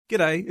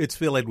G'day, it's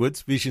Phil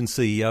Edwards, Vision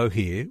CEO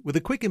here, with a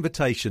quick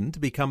invitation to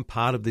become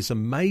part of this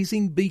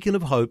amazing beacon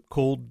of hope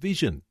called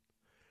Vision.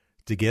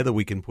 Together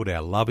we can put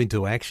our love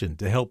into action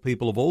to help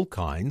people of all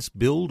kinds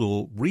build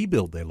or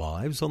rebuild their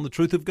lives on the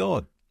truth of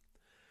God.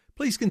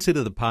 Please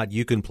consider the part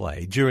you can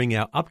play during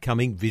our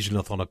upcoming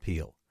Visionathon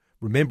appeal,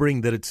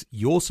 remembering that it's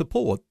your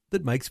support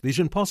that makes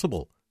Vision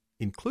possible,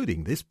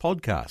 including this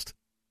podcast.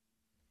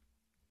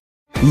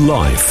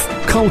 Life,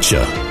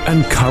 culture,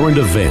 and current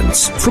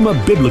events from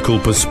a biblical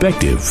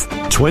perspective.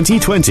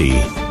 2020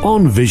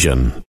 on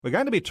Vision. We're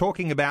going to be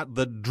talking about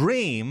the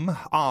dream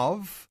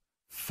of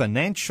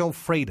financial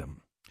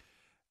freedom.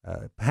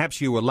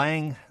 Perhaps you were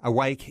laying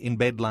awake in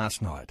bed last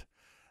night,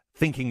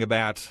 thinking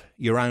about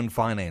your own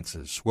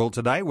finances. Well,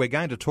 today we're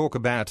going to talk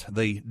about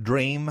the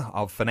dream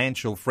of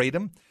financial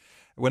freedom.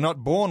 We're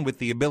not born with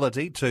the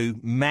ability to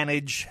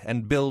manage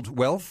and build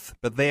wealth,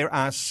 but there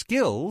are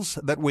skills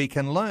that we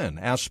can learn.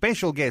 Our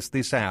special guest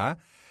this hour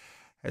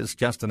has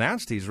just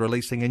announced he's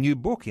releasing a new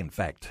book, in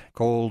fact,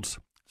 called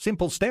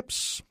Simple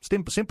Steps,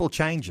 Simple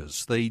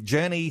Changes, The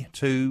Journey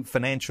to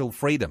Financial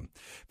Freedom.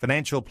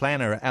 Financial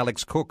planner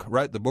Alex Cook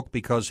wrote the book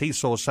because he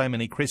saw so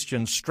many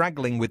Christians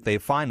struggling with their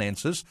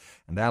finances,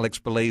 and Alex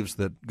believes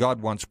that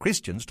God wants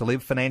Christians to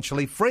live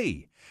financially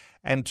free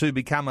and to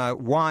become a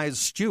wise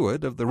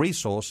steward of the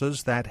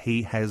resources that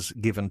he has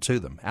given to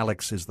them.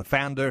 Alex is the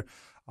founder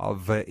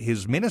of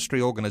his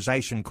ministry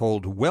organisation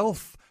called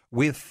Wealth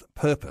with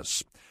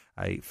Purpose.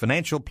 A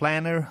financial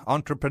planner,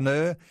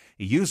 entrepreneur,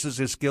 he uses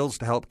his skills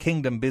to help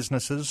kingdom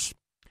businesses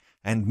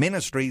and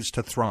ministries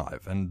to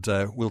thrive. And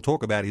we'll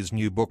talk about his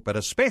new book, but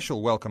a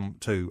special welcome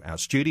to our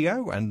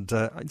studio. And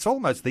it's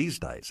almost these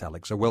days,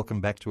 Alex, a welcome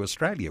back to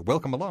Australia.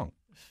 Welcome along.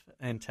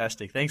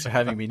 Fantastic. Thanks for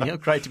having me, Neil.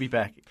 Great to be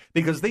back.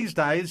 Because these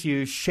days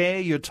you share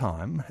your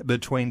time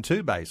between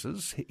two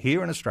bases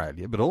here in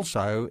Australia, but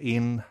also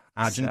in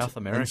South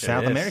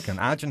America,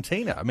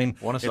 Argentina. I mean,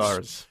 Buenos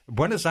Aires.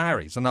 Buenos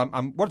Aires.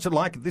 And what's it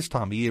like at this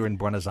time of year in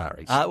Buenos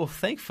Aires? Well,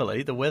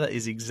 thankfully, the weather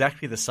is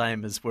exactly the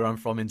same as where I'm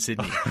from in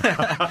Sydney.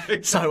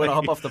 So when I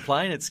hop off the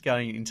plane, it's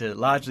going into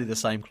largely the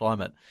same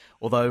climate.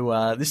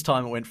 Although this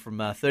time it went from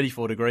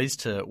 34 degrees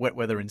to wet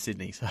weather in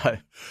Sydney. So,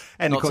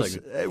 and not of course, so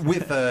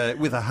good.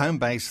 with a home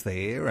base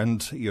there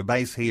and your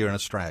base here in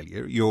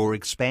Australia, you're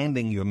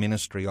expanding your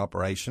ministry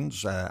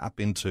operations up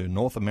into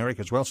North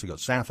America as well. So you've got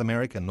South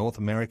America, North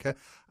America,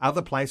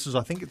 other places.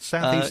 I think it's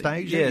Southeast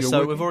Asia. Yeah,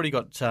 so we've already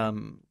got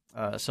some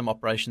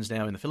operations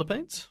now in the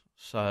Philippines.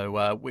 So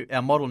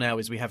our model now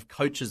is we have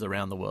coaches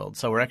around the world.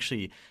 So we're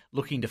actually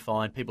looking to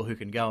find people who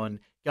can go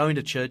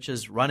into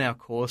churches, run our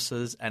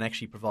courses, and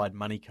actually provide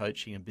money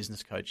coaching and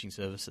business coaching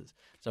services.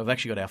 So we've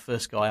actually got our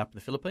first guy up in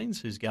the Philippines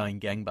who's going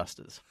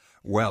gangbusters.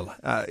 Well,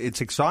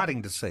 it's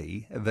exciting to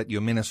see that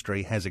your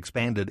ministry has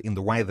expanded in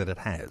the way that it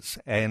has,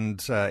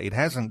 and it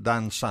hasn't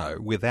done so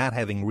without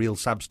having real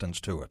substance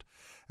to it.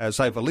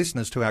 So for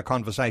listeners to our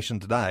conversation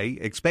today,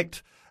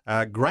 expect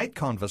a great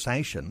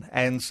conversation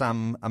and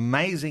some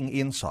amazing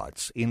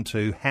insights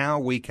into how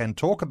we can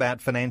talk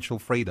about financial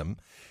freedom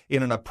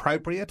in an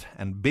appropriate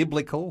and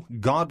biblical,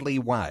 godly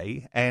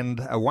way,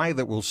 and a way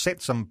that will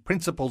set some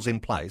principles in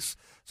place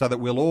so that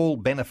we'll all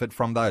benefit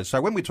from those.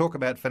 So when we talk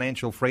about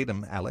financial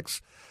freedom,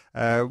 Alex,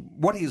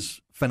 what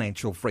is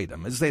financial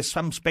freedom? Is there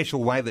some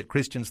special way that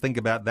Christians think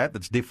about that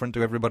that's different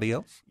to everybody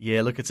else?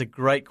 Yeah, look, it's a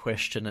great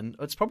question, and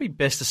it's probably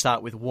best to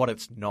start with what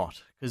it's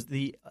not, because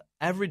the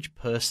average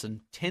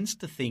person tends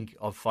to think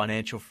of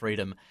financial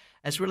freedom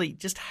as really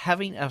just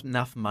having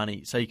enough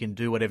money so you can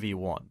do whatever you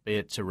want, be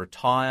it to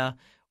retire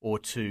or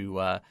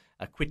to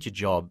quit your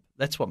job.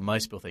 That's what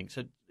most people think.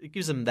 So it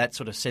gives them that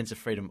sort of sense of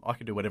freedom. I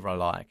can do whatever I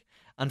like.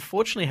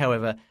 Unfortunately,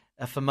 however,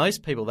 for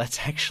most people, that's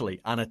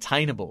actually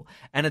unattainable.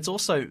 And it's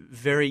also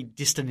very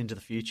distant into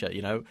the future,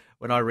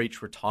 when I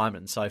reach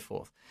retirement and so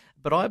forth.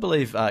 But I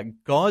believe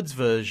God's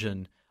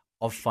version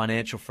of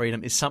financial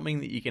freedom is something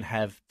that you can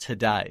have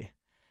today.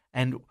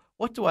 And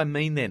what do I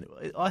mean then?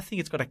 I think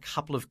it's got a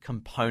couple of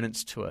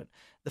components to it.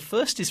 The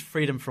first is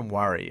freedom from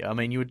worry. I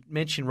mean, you would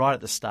mention right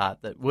at the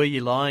start that were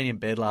you lying in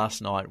bed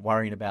last night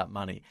worrying about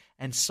money?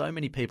 And so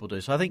many people do.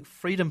 So I think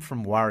freedom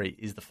from worry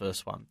is the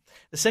first one.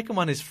 The second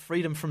one is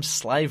freedom from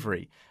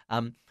slavery.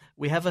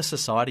 We have a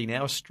society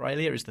now,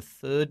 Australia is the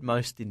third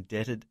most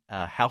indebted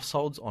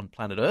households on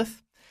planet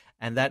Earth.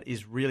 And that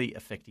is really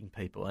affecting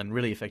people and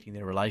really affecting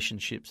their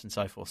relationships and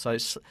so forth. So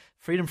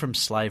freedom from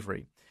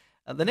slavery.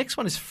 The next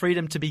one is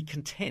freedom to be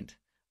content.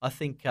 I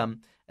think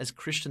as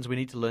Christians, we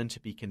need to learn to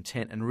be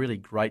content and really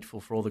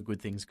grateful for all the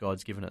good things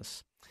God's given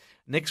us.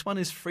 Next one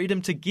is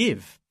freedom to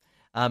give.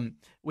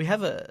 We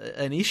have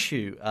an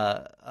issue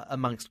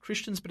amongst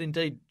Christians, but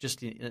indeed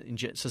just in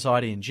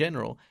society in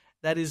general,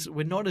 that is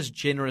we're not as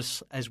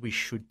generous as we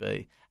should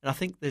be. And I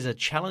think there's a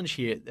challenge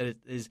here that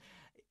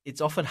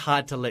it's often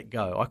hard to let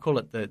go. I call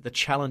it the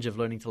challenge of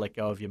learning to let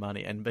go of your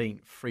money and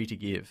being free to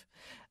give.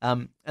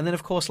 And then,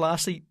 of course,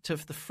 lastly, to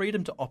the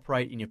freedom to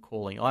operate in your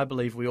calling. I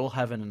believe we all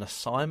have an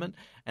assignment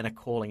and a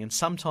calling. And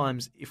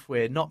sometimes if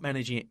we're not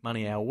managing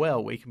money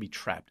well, we can be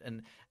trapped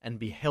and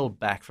be held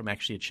back from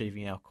actually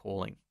achieving our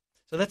calling.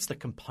 So that's the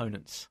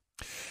components.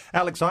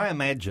 Alex, I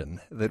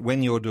imagine that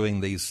when you're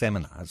doing these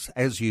seminars,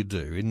 as you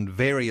do in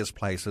various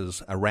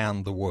places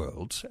around the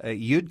world,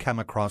 you'd come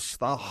across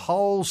the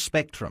whole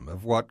spectrum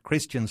of what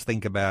Christians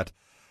think about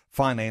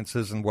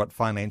finances and what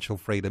financial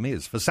freedom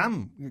is. For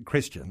some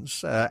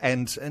Christians,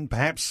 and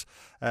perhaps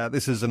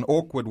this is an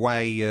awkward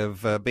way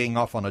of being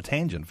off on a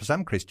tangent, for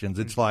some Christians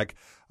it's like,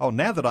 oh,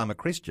 now that I'm a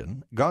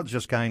Christian, God's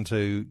just going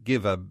to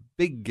give a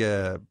big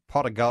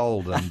pot of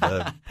gold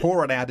and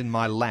pour it out in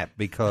my lap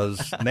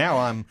because now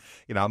I'm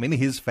in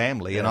His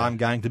family and I'm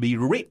going to be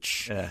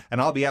rich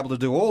and I'll be able to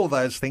do all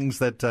those things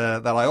that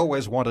I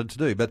always wanted to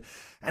do. But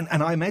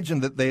and I imagine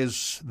that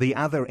there's the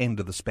other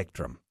end of the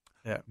spectrum.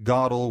 Yeah.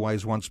 God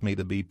always wants me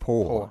to be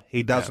poor.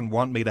 He doesn't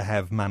want me to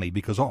have money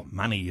because,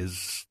 money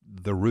is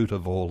the root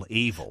of all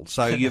evil.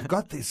 So you've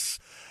got this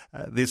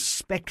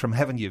spectrum,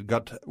 haven't you? You've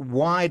got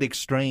wide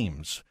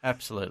extremes.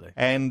 Absolutely.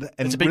 And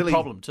it's a big really,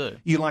 problem too.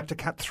 You like to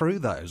cut through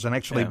those and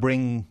actually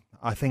bring,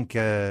 I think,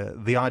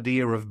 the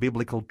idea of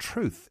biblical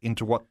truth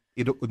into what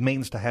it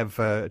means to have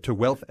to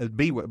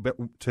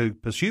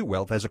pursue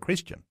wealth as a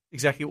Christian.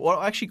 Exactly. Well,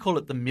 I actually call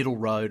it the middle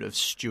road of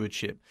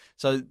stewardship.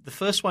 So the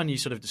first one you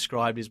sort of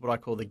described is what I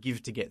call the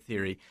give to get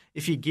theory.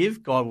 If you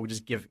give, God will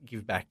just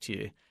give back to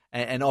you.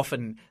 And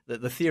often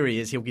the theory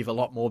is He'll give a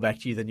lot more back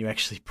to you than you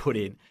actually put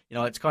in.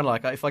 It's kind of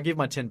like if I give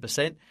my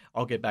 10%,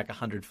 I'll get back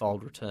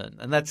 100-fold return.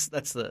 And that's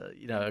the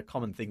a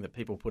common thing that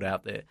people put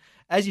out there.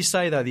 As you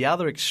say, though, the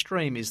other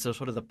extreme is the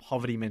sort of the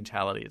poverty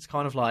mentality. It's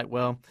kind of like,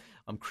 well,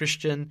 I'm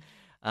Christian.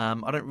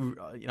 I'm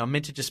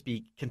meant to just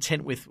be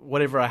content with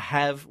whatever I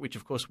have, which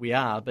of course we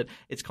are, but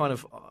it's kind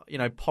of,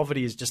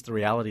 poverty is just the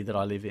reality that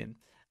I live in.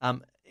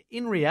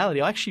 In reality,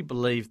 I actually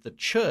believe the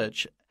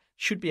church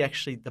should be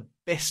actually the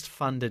best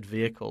funded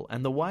vehicle.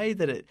 And the way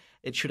that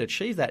it should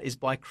achieve that is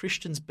by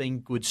Christians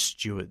being good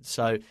stewards.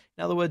 So in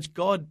other words,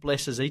 God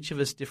blesses each of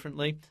us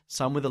differently,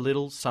 some with a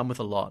little, some with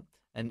a lot,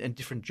 and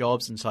different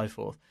jobs and so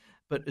forth.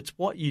 But it's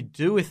what you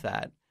do with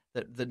that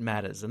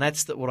matters. And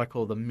that's what I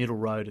call the middle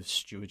road of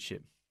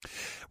stewardship.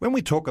 When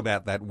we talk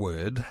about that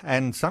word,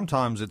 and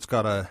sometimes it's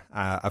got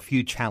a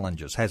few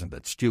challenges, hasn't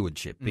it,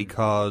 stewardship,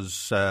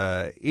 because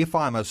if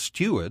I'm a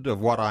steward of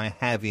what I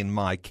have in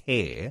my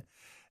care,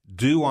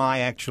 do I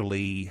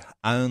actually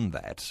own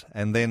that?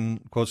 And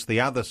then, of course,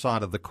 the other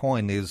side of the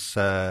coin is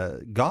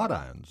God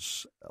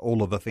owns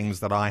all of the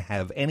things that I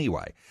have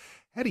anyway.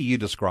 How do you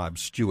describe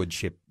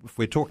stewardship? If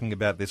we're talking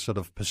about this sort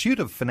of pursuit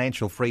of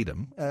financial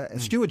freedom,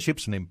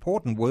 stewardship's an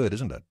important word,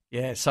 isn't it?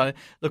 Yeah. So,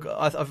 look,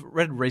 I've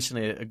read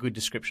recently a good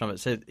description of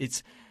it. It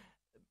said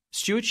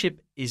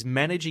stewardship is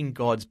managing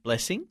God's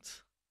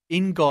blessings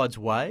in God's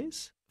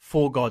ways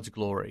for God's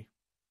glory.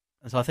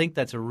 And so I think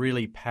that's a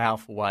really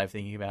powerful way of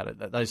thinking about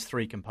it, those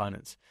three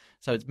components.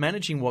 So it's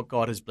managing what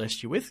God has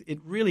blessed you with. It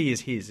really is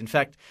His. In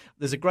fact,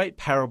 there's a great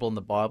parable in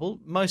the Bible,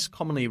 most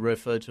commonly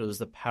referred to as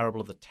the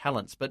parable of the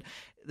talents. But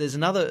there's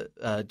another,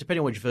 depending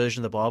on which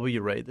version of the Bible you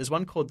read, there's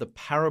one called the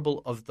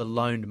parable of the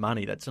loaned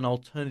money. That's an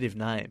alternative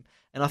name.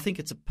 And I think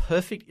it's a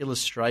perfect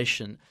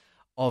illustration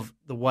of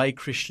the way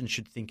Christians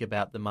should think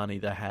about the money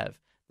they have.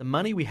 The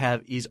money we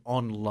have is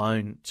on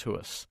loan to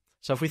us.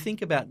 So if we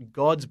think about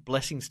God's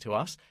blessings to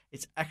us,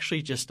 it's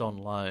actually just on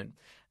loan.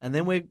 And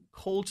then we're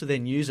called to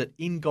then use it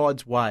in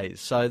God's ways.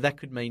 So that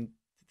could mean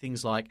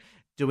things like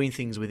doing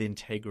things with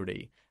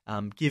integrity,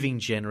 giving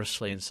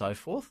generously and so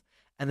forth.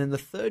 And then the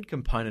third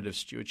component of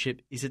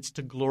stewardship is it's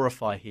to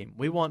glorify Him.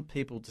 We want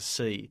people to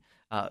see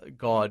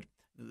God,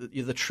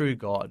 the true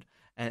God,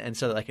 and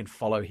so that they can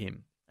follow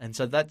Him. And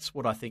so that's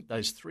what I think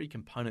those three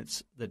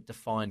components that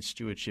define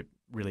stewardship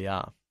really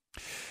are.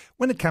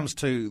 When it comes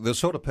to the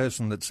sort of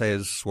person that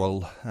says,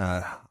 well,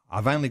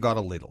 I've only got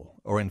a little,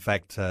 or in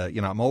fact,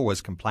 I'm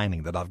always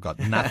complaining that I've got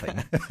nothing,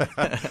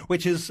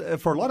 which is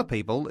for a lot of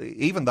people,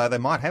 even though they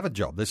might have a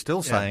job, they're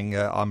still saying,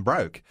 I'm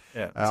broke.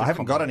 I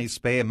haven't got any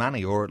spare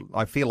money, or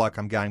I feel like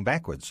I'm going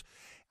backwards.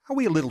 Are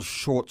we a little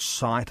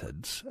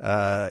short-sighted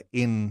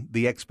in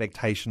the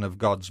expectation of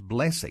God's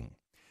blessing?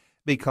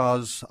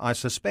 Because I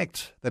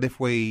suspect that if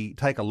we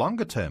take a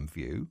longer-term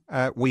view,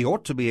 we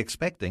ought to be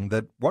expecting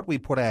that what we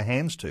put our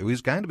hands to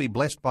is going to be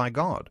blessed by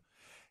God.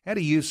 How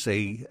do you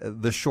see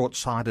the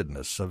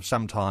short-sightedness of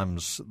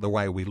sometimes the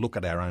way we look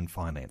at our own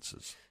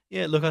finances?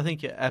 Yeah, look, I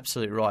think you're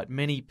absolutely right.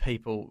 Many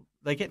people,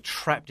 they get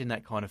trapped in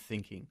that kind of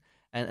thinking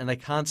and they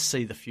can't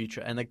see the future,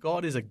 and that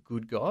God is a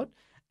good God,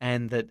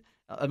 and that,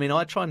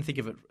 I try and think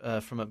of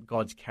it from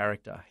God's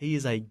character. He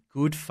is a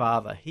good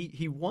Father.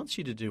 He wants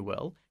you to do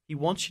well. He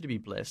wants you to be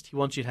blessed. He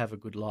wants you to have a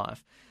good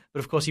life. But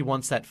of course, He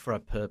wants that for a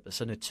purpose,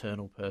 an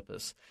eternal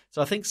purpose.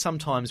 So I think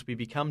sometimes we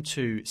become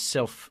too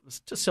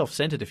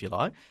self-centered, if you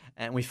like,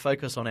 and we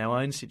focus on our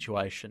own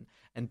situation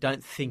and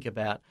don't think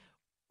about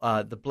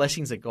the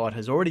blessings that God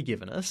has already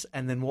given us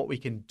and then what we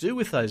can do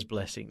with those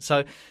blessings.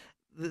 So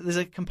there's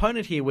a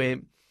component here where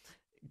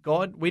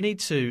we need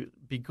to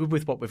be good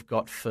with what we've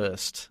got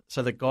first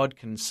so that God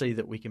can see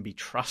that we can be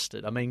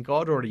trusted.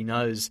 God already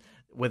knows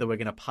whether we're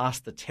going to pass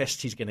the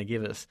test He's going to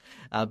give us.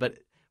 But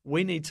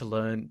we need to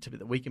learn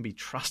that we can be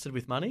trusted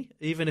with money,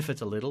 even if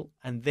it's a little,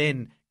 and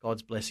then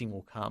God's blessing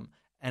will come.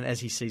 and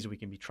as he sees we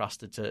can be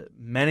trusted to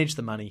manage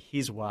the money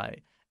his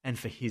way and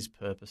for his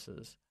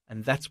purposes.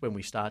 And that's when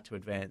we start to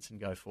advance and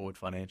go forward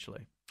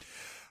financially.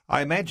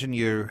 I imagine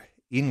you're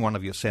in one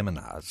of your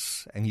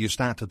seminars and you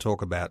start to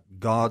talk about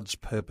God's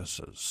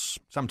purposes.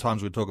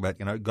 Sometimes we talk about,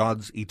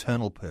 God's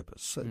eternal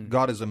purpose.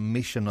 God is a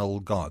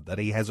missional God, that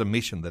he has a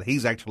mission, that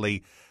he's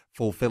actually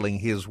fulfilling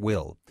his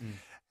will.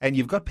 And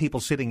you've got people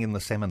sitting in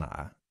the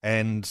seminar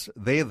and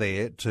they're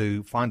there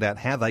to find out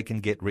how they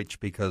can get rich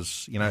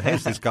because,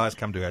 as this guy's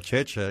come to our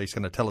church, he's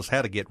going to tell us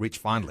how to get rich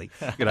finally.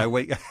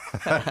 We've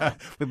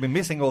been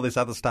missing all this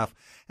other stuff.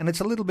 And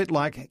it's a little bit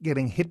like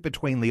getting hit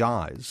between the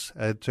eyes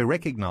to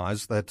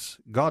recognize that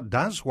God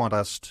does want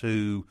us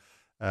to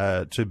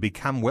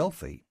become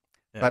wealthy,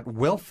 but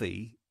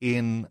wealthy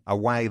in a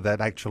way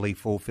that actually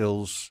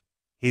fulfills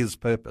his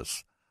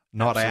purpose.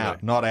 Not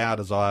our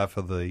desire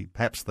for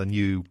perhaps the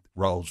new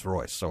Rolls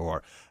Royce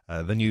or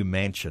the new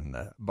mansion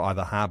by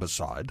the harbour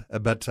side,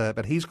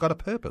 but he's got a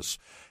purpose.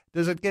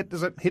 Does it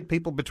hit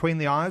people between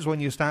the eyes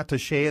when you start to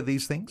share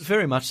these things?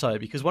 Very much so,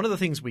 because one of the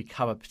things we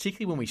cover,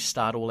 particularly when we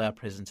start all our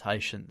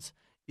presentations,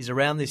 is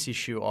around this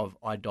issue of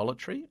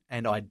idolatry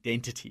and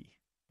identity,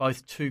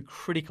 both two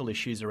critical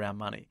issues around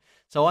money.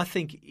 So I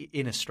think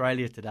in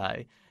Australia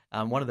today,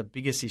 one of the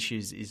biggest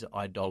issues is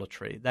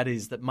idolatry. That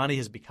is that money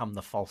has become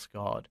the false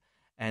god.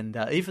 And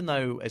even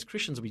though as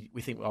Christians we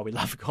think, well, we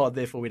love God,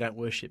 therefore we don't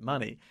worship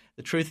money,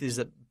 the truth is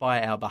that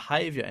by our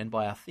behaviour and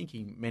by our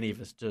thinking, many of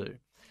us do.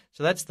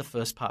 So that's the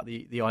first part,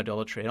 the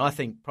idolatry. And I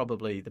think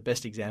probably the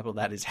best example of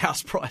that is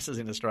house prices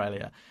in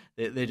Australia.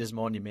 They're just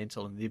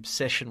monumental, and the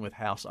obsession with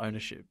house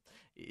ownership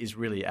is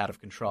really out of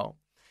control.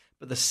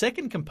 But the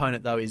second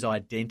component, though, is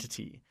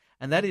identity.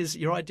 And that is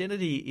your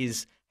identity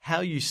is how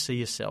you see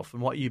yourself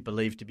and what you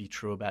believe to be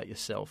true about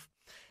yourself.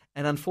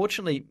 And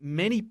unfortunately,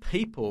 many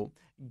people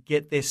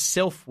get their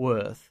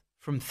self-worth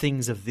from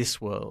things of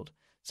this world.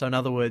 So in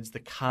other words,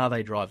 the car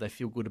they drive, they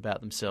feel good about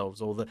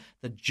themselves, or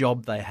the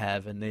job they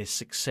have and their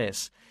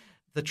success.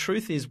 The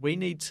truth is we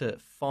need to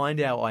find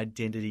our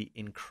identity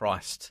in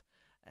Christ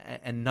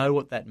and know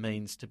what that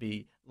means to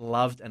be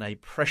loved and a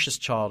precious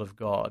child of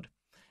God,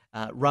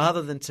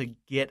 rather than to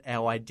get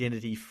our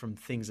identity from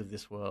things of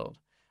this world.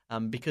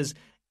 Because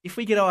if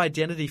we get our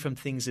identity from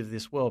things of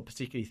this world,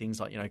 particularly things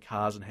like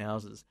cars and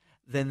houses,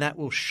 then that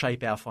will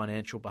shape our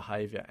financial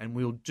behaviour, and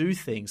we'll do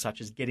things such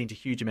as get into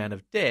huge amount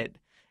of debt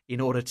in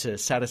order to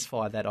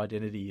satisfy that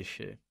identity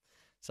issue.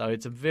 So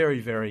it's a very,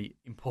 very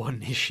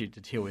important issue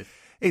to deal with.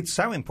 It's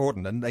so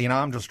important, and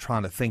I'm just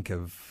trying to think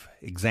of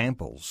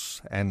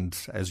examples, and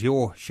as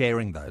you're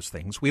sharing those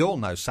things, we all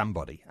know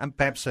somebody, and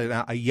perhaps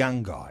a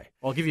young guy.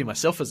 I'll give you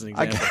myself as an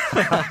example.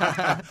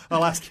 Okay.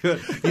 I'll ask you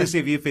see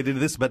if you fit into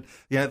this, but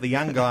the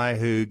young guy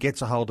who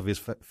gets a hold of his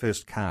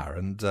first car,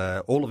 and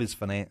all of his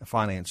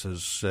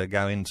finances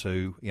go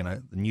into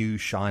the new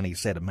shiny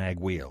set of mag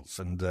wheels,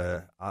 and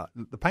the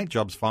paint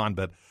job's fine,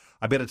 but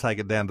I better take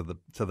it down to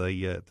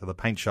the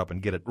paint shop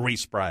and get it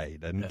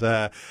resprayed, and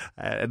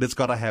it's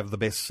got to have the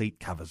best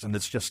seat covers, and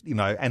it's just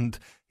and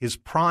his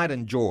pride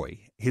and joy,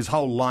 his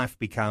whole life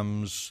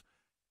becomes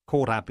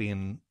caught up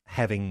in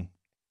having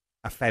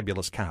a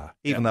fabulous car,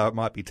 even though it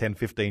might be 10,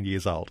 15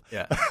 years old.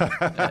 Yeah,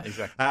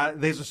 exactly.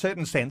 There's a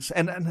certain sense,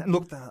 and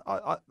look,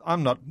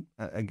 I'm not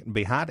going to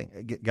be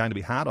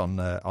hard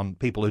on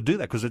people who do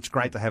that, because it's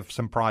great to have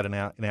some pride in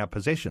our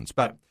possessions,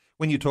 but.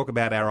 When you talk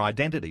about our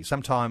identity,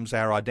 sometimes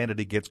our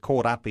identity gets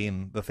caught up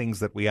in the things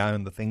that we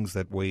own, the things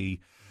that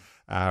we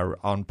are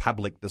on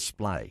public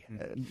display.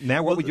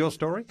 Now, what was your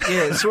story?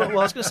 Yeah, so I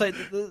was going to say,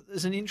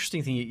 there's an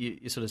interesting thing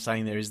you're sort of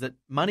saying there, is that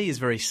money is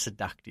very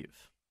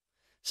seductive.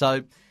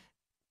 So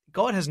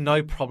God has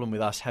no problem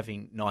with us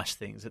having nice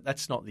things.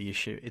 That's not the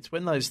issue. It's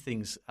when those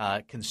things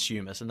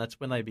consume us, and that's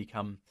when they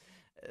become...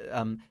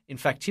 in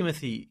fact,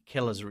 Timothy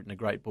Keller's written a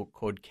great book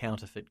called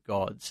Counterfeit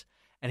Gods,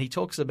 and he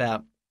talks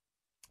about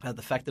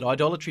the fact that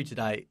idolatry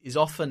today is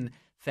often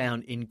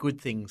found in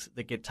good things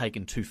that get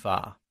taken too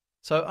far.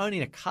 So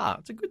owning a car,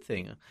 it's a good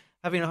thing.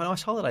 Having a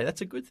nice holiday,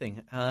 that's a good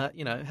thing.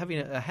 Having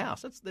a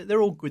house,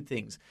 they're all good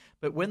things.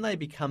 But when they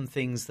become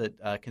things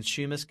that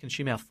consume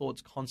our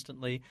thoughts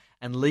constantly,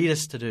 and lead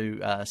us to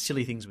do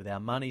silly things with our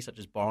money, such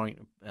as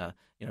borrowing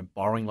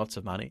lots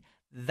of money,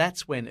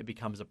 that's when it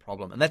becomes a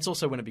problem. And that's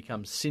also when it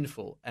becomes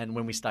sinful, and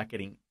when we start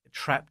getting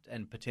trapped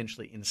and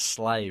potentially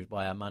enslaved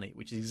by our money,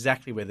 which is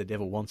exactly where the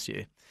devil wants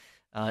you.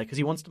 Because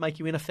he wants to make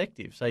you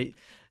ineffective. So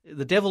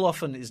the devil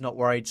often is not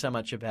worried so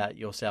much about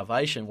your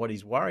salvation. What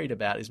he's worried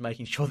about is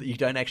making sure that you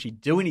don't actually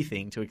do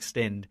anything to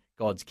extend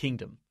God's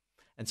kingdom.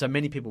 And so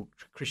many people,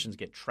 Christians,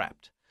 get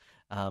trapped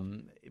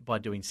by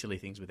doing silly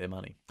things with their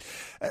money.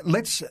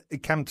 We're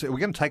going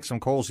to take some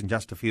calls in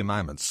just a few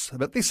moments,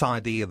 but this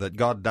idea that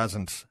God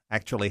doesn't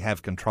actually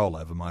have control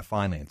over my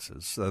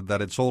finances,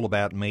 that it's all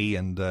about me,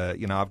 and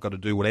I've got to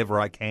do whatever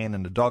I can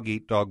in the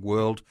dog-eat-dog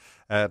world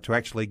to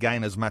actually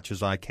gain as much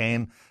as I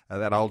can.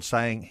 That old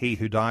saying, he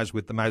who dies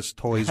with the most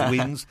toys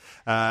wins.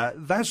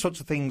 Those sorts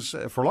of things,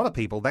 for a lot of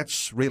people,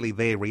 that's really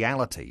their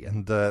reality,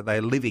 and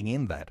they're living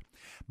in that.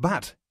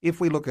 But if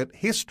we look at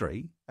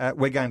history,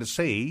 we're going to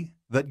see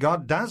that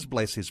God does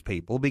bless his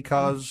people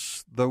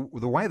because the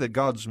way that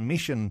God's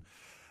mission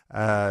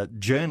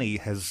journey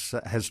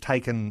has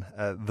taken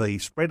the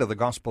spread of the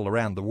gospel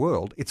around the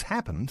world, it's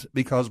happened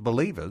because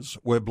believers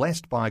were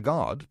blessed by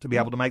God to be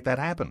able to make that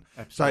happen.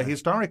 Absolutely. So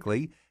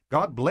historically,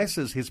 God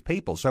blesses his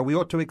people, so we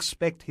ought to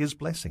expect his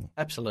blessing.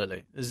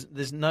 Absolutely.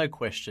 There's no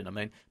question. I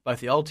mean, both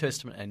the Old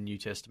Testament and New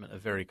Testament are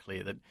very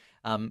clear that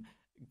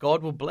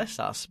God will bless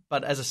us,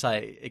 but as I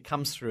say, it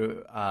comes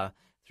through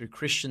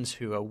Christians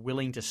who are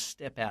willing to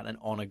step out and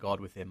honour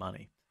God with their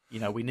money. You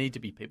know, we need to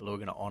be people who are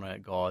going to honour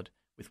God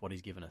with what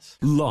he's given us.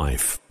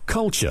 Life,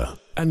 culture,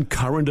 and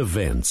current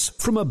events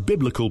from a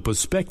biblical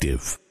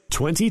perspective.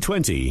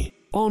 2020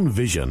 on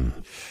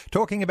Vision.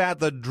 Talking about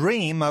the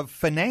dream of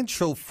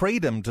financial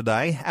freedom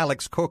today,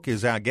 Alex Cook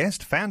is our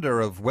guest, founder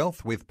of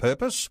Wealth with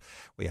Purpose.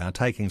 We are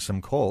taking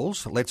some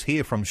calls. Let's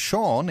hear from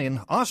Sean in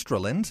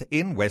Australand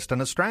in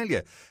Western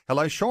Australia.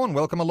 Hello, Sean.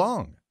 Welcome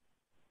along.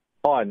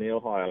 Hi,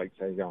 Neil. Hi, Alex.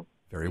 How you going?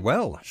 Very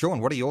well.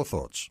 Sean, what are your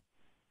thoughts?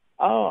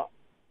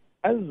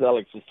 As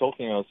Alex was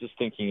talking, I was just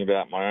thinking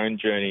about my own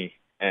journey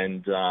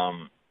and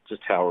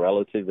just how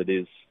relative it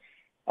is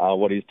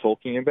what he's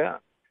talking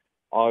about.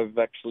 I've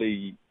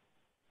actually,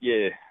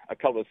 a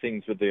couple of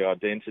things with the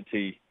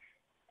identity,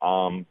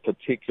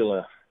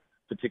 particularly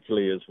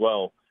as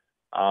well.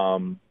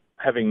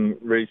 Having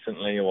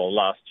recently, or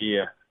last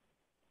year,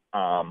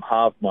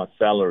 halved my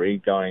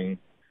salary going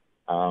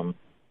from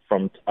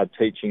a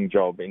teaching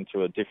job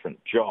into a different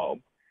job.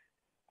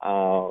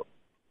 I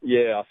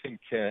think,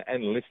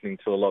 and listening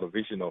to a lot of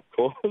Vision, of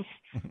course,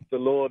 the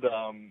Lord,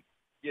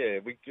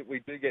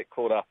 we do get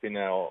caught up in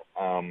our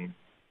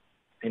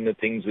in the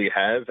things we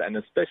have, and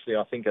especially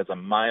I think as a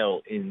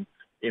male in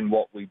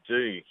what we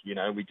do. You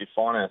know, we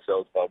define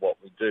ourselves by what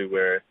we do,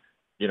 where,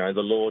 you know,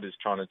 the Lord is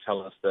trying to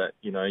tell us that,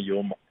 you know,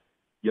 you're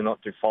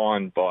not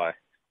defined by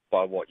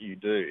what you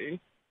do,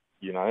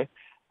 you know.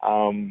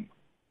 And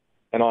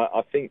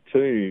I think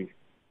too,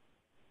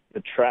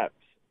 the traps,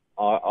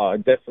 I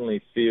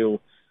definitely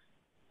feel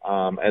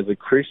as a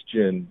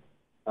Christian,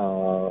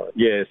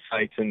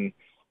 Satan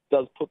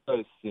does put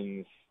those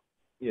things,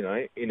 you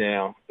know, in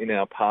our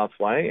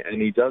pathway,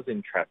 and he does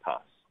entrap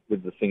us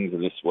with the things of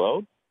this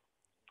world,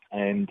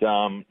 and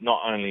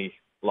not only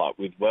like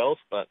with wealth,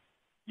 but,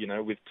 you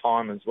know, with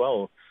time as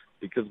well,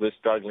 because we're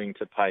struggling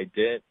to pay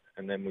debt,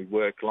 and then we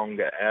work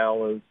longer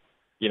hours.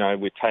 You know,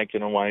 we're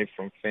taken away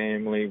from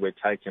family, we're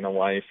taken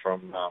away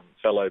from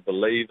fellow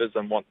believers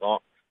and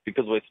whatnot,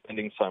 because we're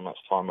spending so much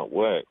time at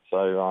work.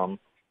 So,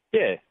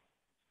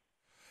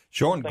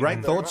 Sean,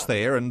 great thoughts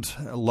there, and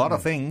a lot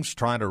of things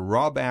trying to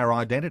rob our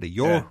identity.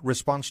 Your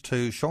response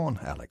to Sean,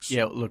 Alex?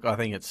 Yeah, look, I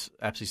think it's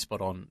absolutely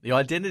spot on. The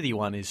identity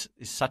one is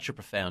such a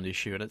profound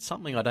issue, and it's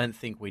something I don't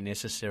think we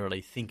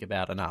necessarily think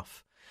about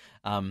enough.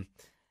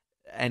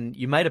 And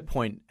you made a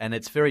point, and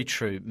it's very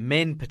true.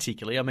 Men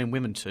particularly, I mean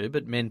women too,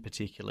 but men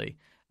particularly,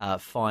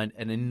 find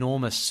an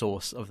enormous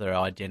source of their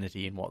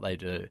identity in what they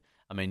do.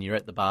 I mean, you're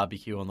at the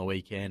barbecue on the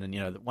weekend, and,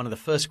 you know, one of the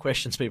first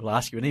questions people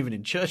ask you, and even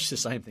in church the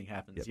same thing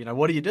happens, Yep. You know,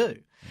 what do you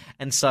do?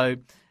 And so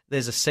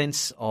there's a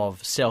sense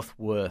of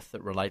self-worth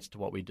that relates to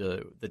what we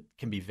do that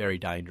can be very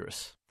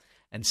dangerous.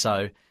 And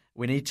so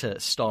we need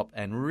to stop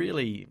and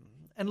really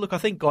 – and look, I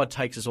think God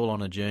takes us all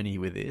on a journey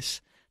with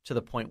this to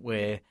the point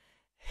where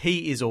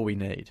he is all we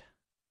need.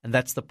 And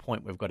that's the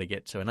point we've got to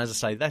get to. And as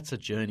I say, that's a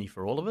journey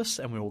for all of us,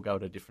 and we all go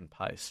at a different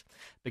pace.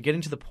 But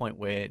getting to the point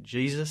where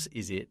Jesus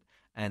is it,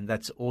 and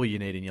that's all you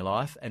need in your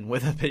life. And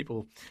whether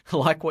people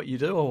like what you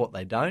do or what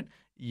they don't,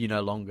 it no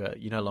longer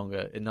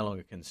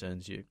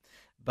concerns you.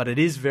 But it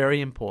is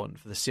very important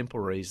for the simple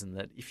reason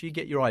that if you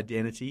get your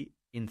identity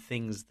in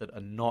things that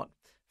are not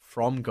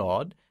from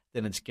God,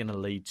 then it's going to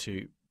lead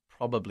to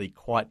probably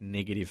quite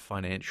negative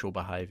financial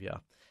behaviour.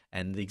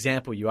 And the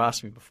example you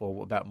asked me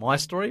before about my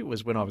story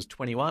was when I was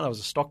 21, I was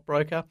a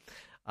stockbroker.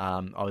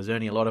 I was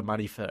earning a lot of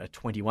money for a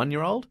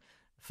 21-year-old.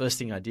 First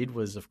thing I did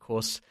was, of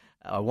course,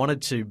 I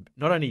wanted to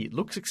not only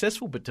look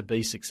successful, but to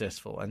be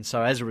successful. And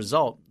so as a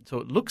result, to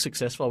look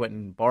successful, I went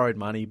and borrowed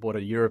money, bought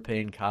a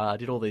European car,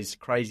 did all these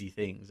crazy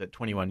things at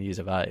 21 years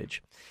of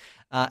age.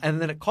 And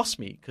then it cost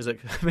me because I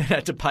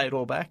had to pay it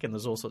all back, and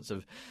there's all sorts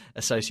of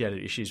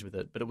associated issues with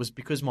it. But it was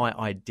because my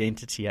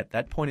identity at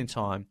that point in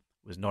time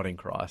was not in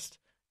Christ.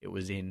 It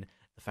was in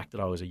the fact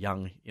that I was a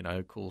young,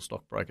 cool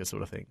stockbroker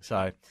sort of thing.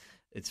 So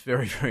it's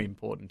very, very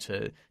important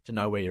to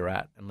know where you're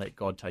at and let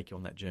God take you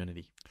on that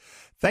journey.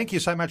 Thank you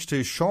so much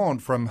to Sean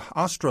from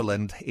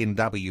Australand in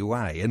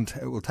WA. And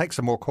we'll take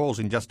some more calls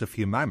in just a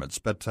few moments.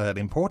 But an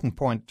important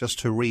point just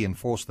to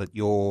reinforce that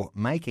you're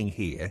making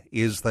here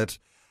is that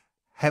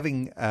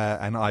having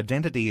an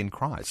identity in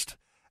Christ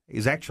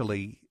is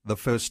actually the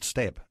first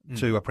step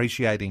to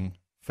appreciating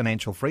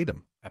financial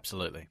freedom.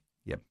 Absolutely.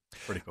 Yep.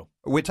 Pretty cool.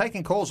 We're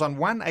taking calls on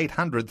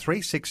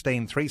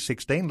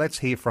 1-800-316-316. Let's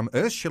hear from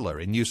Ursula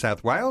in New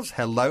South Wales.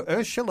 Hello,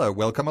 Ursula.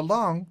 Welcome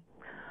along.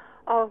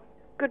 Oh,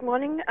 good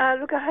morning.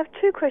 Look, I have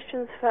two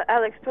questions for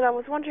Alex, but I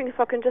was wondering if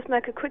I can just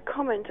make a quick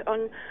comment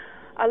on,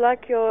 I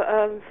like your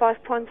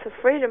 5 points of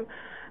freedom.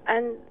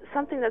 And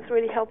something that's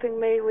really helping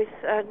me with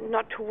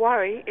not to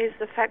worry is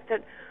the fact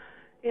that,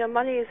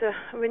 money is a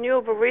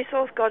renewable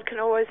resource. God can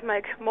always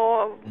make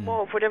more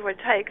of whatever it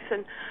takes,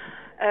 and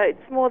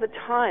it's more the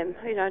time.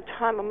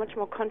 Time. I'm much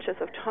more conscious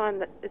of time,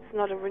 that it's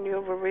not a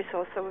renewable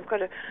resource. So we've got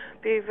to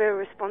be very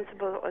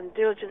responsible and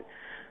diligent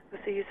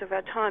with the use of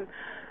our time.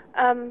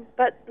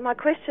 But my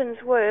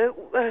questions were: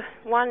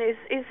 one is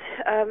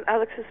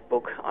Alex's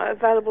book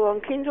available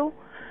on Kindle?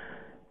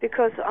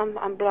 Because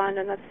I'm blind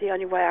and that's the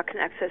only way I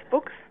can access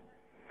books.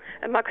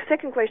 And my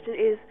second question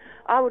is,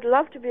 I would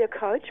love to be a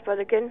coach, but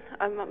again,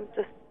 I'm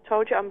just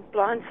told you I'm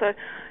blind, so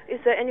is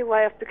there any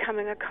way of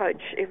becoming a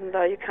coach even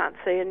though you can't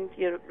see and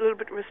you're a little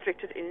bit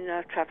restricted in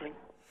travelling?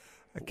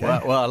 Okay.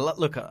 Well,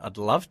 look, I'd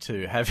love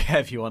to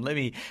have you on. Let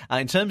me,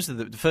 in terms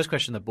of the first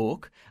question, the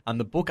book,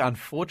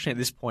 unfortunately, at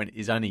this point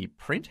is only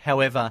print.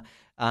 However,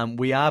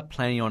 we are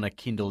planning on a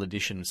Kindle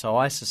edition, so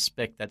I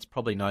suspect that's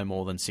probably no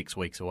more than 6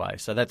 weeks away.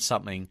 So that's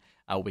something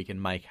we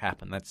can make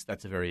happen.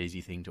 That's a very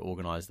easy thing to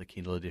organise, the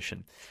Kindle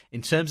edition.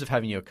 In terms of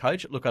having you a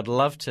coach, look, I'd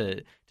love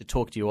to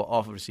talk to you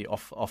obviously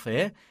off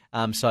air.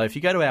 So if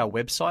you go to our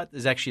website,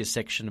 there's actually a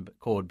section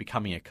called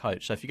Becoming a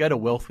Coach. So if you go to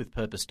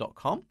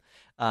wealthwithpurpose.com,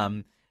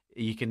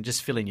 you can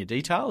just fill in your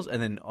details,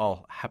 and then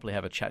I'll happily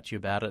have a chat to you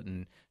about it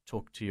and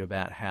talk to you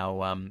about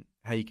how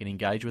you can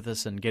engage with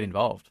us and get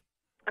involved.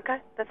 Okay,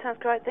 that sounds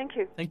great. Thank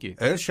you. Thank you.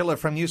 Ursula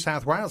from New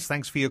South Wales,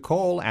 thanks for your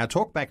call. Our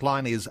talkback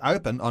line is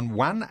open on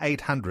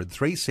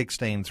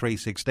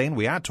 1-800-316-316.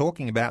 We are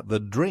talking about the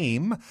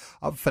dream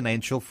of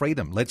financial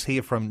freedom. Let's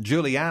hear from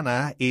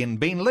Juliana in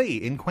Beenleigh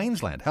in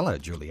Queensland. Hello,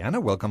 Juliana.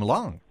 Welcome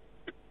along.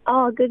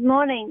 Oh, good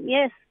morning.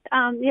 Yes,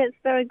 it's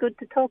very good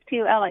to talk to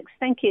you, Alex.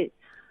 Thank you.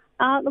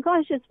 Look, I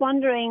was just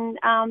wondering,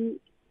 a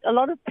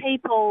lot of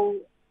people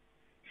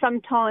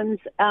sometimes,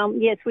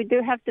 yes, we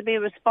do have to be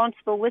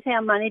responsible with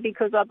our money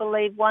because I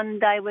believe one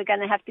day we're going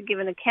to have to give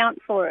an account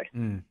for it.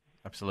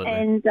 Absolutely.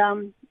 And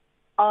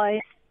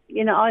I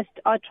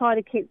try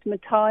to keep my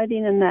tithe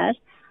in and that,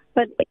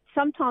 but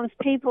sometimes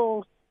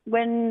people,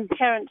 when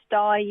parents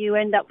die, you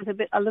end up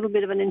with a little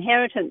bit of an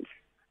inheritance.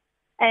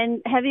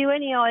 And have you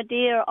any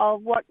idea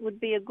of what would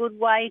be a good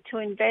way to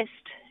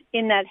invest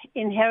in that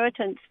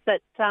inheritance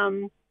that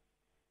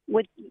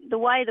with the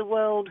way the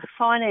world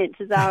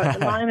finances are at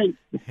the moment,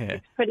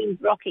 It's pretty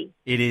rocky.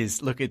 It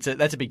is. Look,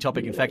 that's a big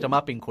topic. In fact, I'm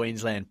up in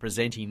Queensland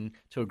presenting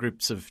to a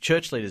groups of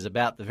church leaders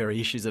about the very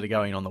issues that are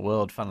going on in the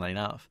world, funnily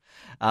enough.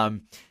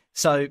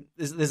 So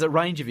there's a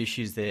range of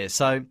issues there.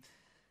 So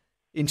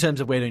in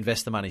terms of where to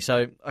invest the money.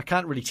 So I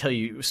can't really tell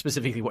you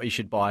specifically what you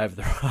should buy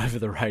over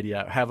the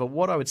radio. However,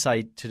 what I would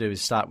say to do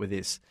is start with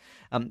this.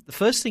 The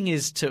first thing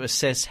is to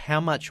assess how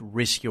much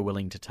risk you're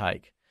willing to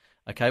take.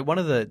 Okay, one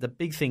of the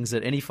big things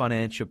that any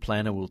financial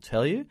planner will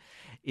tell you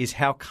is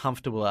how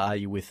comfortable are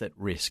you with at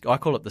risk. I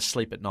call it the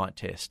sleep at night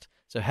test.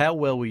 So how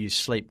well will you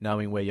sleep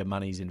knowing where your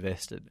money's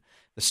invested?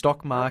 The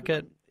stock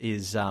market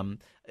is a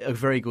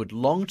very good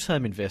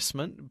long-term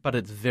investment, but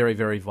it's very,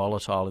 very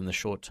volatile in the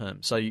short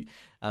term. So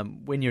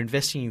when you're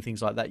investing in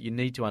things like that, you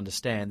need to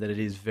understand that it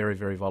is very,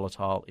 very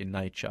volatile in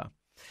nature.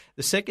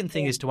 The second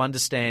thing is to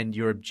understand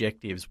your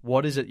objectives.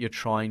 What is it you're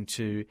trying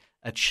to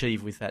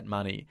achieve with that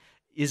money?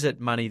 Is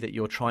it money that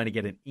you're trying to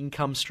get an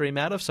income stream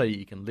out of so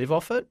you can live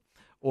off it?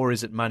 Or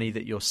is it money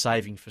that you're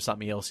saving for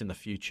something else in the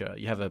future?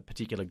 You have a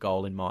particular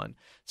goal in mind.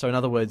 So in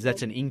other words,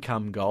 that's an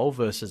income goal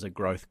versus a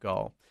growth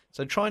goal.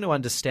 So trying to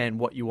understand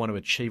what you want to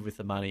achieve with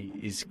the money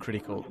is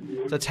critical.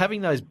 So it's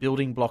having those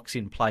building blocks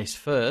in place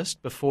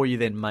first before you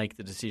then make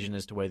the decision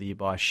as to whether you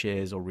buy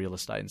shares or real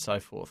estate and so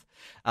forth.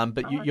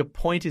 But your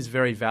point is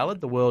very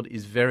valid. The world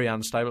is very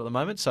unstable at the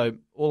moment. So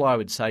all I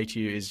would say to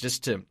you is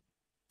just to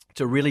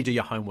really do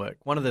your homework.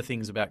 One of the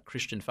things about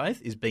Christian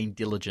faith is being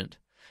diligent.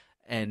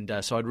 And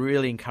so I'd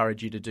really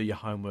encourage you to do your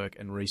homework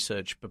and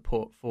research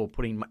before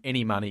putting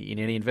any money in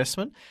any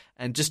investment.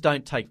 And just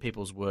don't take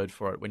people's word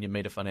for it when you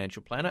meet a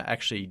financial planner.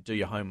 Actually do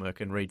your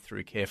homework and read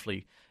through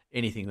carefully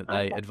anything that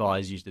they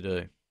advise you to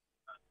do.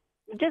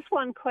 Just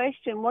one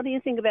question. What do you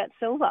think about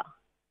silver?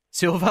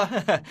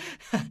 Silver?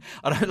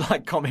 I don't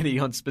like commenting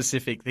on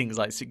specific things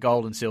like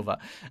gold and silver.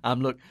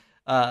 Look,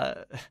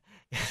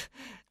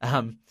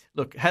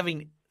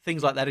 having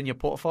things like that in your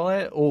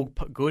portfolio, all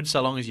good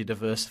so long as you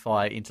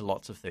diversify into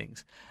lots of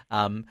things.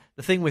 The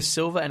thing with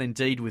silver and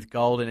indeed with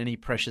gold and any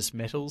precious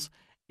metals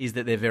is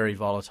that they're very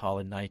volatile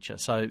in nature.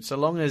 So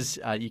long as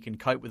you can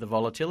cope with the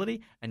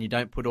volatility and you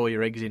don't put all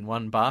your eggs in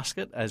one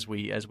basket, as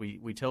we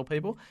tell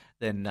people,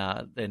 then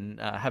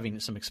having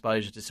some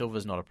exposure to silver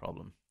is not a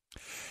problem.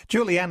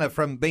 Juliana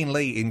from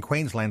Beenleigh in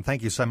Queensland,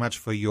 thank you so much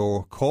for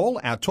your call.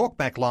 Our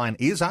talkback line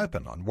is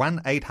open on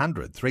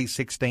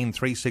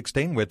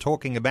 1-800-316-316. We're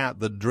talking about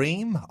the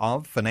dream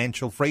of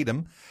financial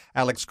freedom.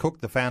 Alex Cook,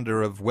 the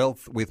founder of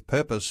Wealth with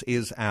Purpose,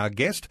 is our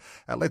guest.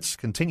 Let's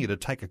continue to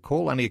take a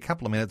call. Only a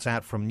couple of minutes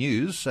out from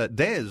news.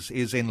 Des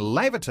is in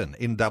Laverton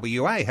in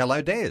WA.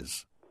 Hello,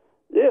 Des.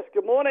 Yes,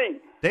 good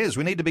morning. Des,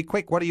 we need to be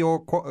quick. What's your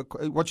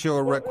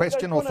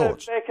question or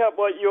thoughts? I back up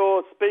what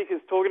your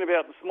speaker's talking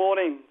about this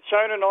morning.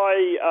 Shona and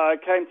I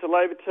came to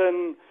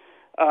Laverton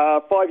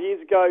 5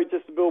 years ago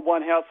just to build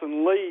one house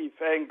and leave,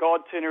 and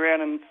God turned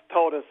around and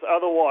told us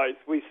otherwise.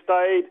 We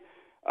stayed,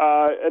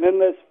 and in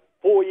this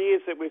 4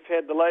 years that we've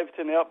had the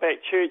Laverton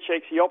Outback Church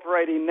actually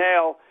operating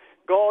now,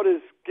 God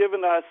has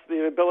given us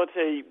the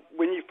ability,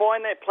 when you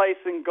find that place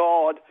in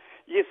God,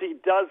 yes, He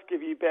does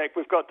give you back.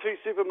 We've got 2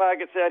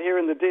 supermarkets out here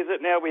in the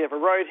desert now. We have a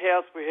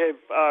roadhouse. We have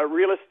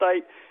real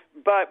estate.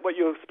 But what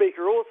your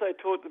speaker also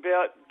talked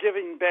about,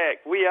 giving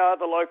back. We are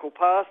the local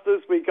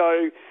pastors. We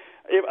go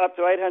up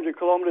to 800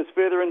 kilometres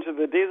further into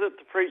the desert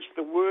to preach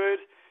the word.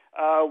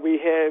 We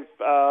have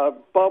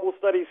Bible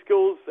study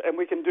schools, and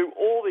we can do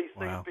all these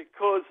things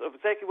because of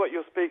exactly what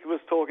your speaker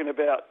was talking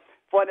about.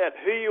 Find out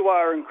who you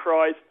are in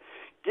Christ,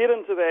 get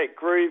into that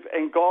groove,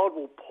 and God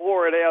will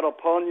pour it out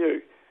upon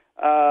you.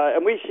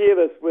 And we share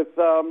this with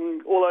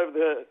all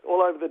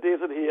over the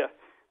desert here.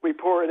 We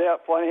pour it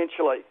out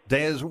financially.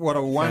 Des, what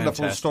a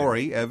wonderful Fantastic.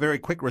 story. A very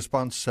quick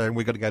response, and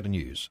we've got to go to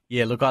news.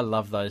 Yeah, look, I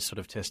love those sort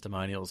of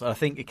testimonials. I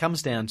think it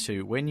comes down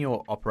to when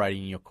you're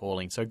operating in your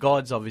calling. So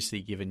God's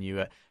obviously given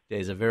you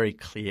there's a very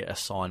clear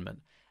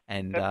assignment.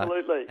 And,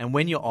 Absolutely. And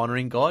when you're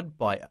honouring God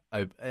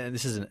and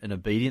this is an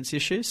obedience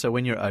issue, so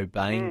when you're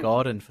obeying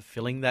God and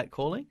fulfilling that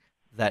calling,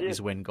 that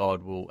is when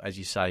God will, as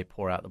you say,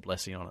 pour out the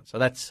blessing on it. So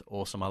that's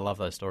awesome. I love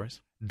those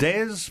stories.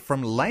 Des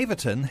from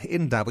Laverton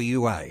in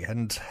WA.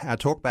 And our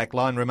talkback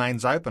line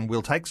remains open.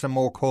 We'll take some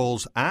more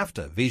calls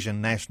after Vision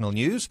National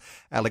News.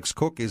 Alex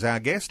Cook is our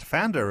guest,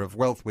 founder of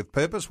Wealth with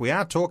Purpose. We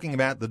are talking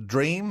about the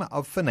dream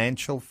of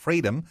financial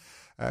freedom.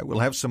 We'll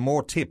have some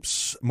more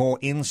tips, more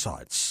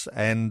insights,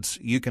 and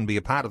you can be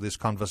a part of this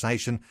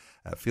conversation.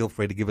 Feel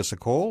free to give us a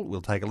call.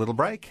 We'll take a little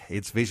break.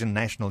 It's Vision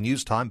National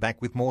News Time.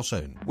 Back with more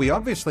soon. We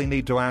obviously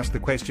need to ask the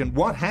question,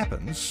 what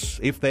happens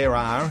if there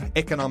are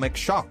economic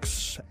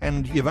shocks?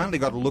 And you've only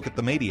got to look at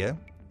the media.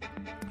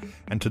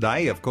 And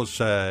today, of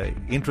course,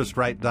 interest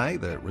rate day,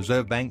 the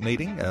Reserve Bank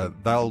meeting,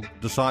 they'll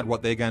decide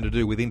what they're going to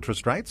do with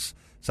interest rates.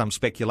 Some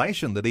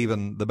speculation that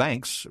even the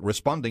banks,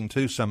 responding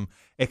to some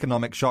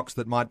economic shocks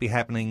that might be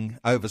happening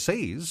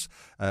overseas,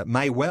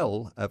 may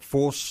well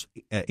force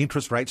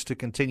interest rates to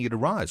continue to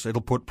rise.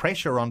 It'll put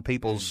pressure on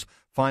people's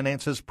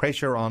finances,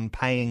 pressure on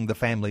paying the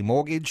family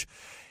mortgage.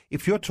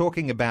 If you're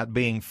talking about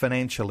being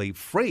financially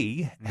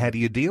free, how do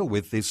you deal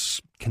with this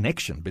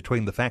connection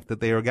between the fact that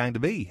there are going to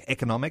be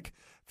economic,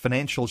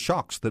 financial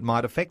shocks that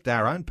might affect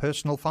our own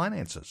personal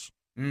finances?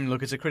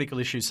 Look, it's a critical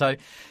issue. So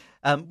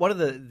one of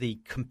the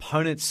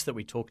components that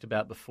we talked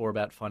about before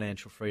about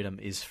financial freedom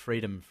is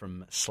freedom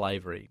from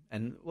slavery.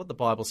 And what the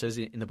Bible says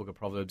in the book of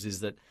Proverbs is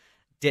that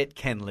debt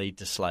can lead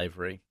to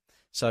slavery.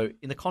 So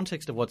in the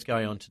context of what's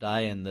going on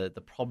today and the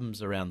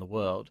problems around the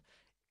world,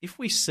 if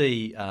we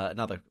see a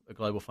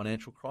global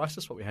financial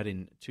crisis, what we had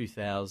in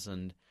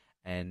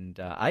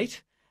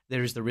 2008,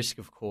 there is the risk,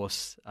 of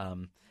course,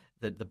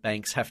 that the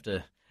banks have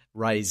to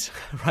raise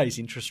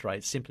interest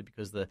rates simply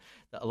because a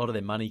lot of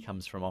their money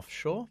comes from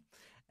offshore.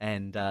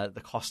 And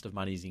the cost of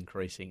money is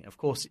increasing. Of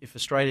course, if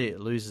Australia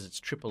loses its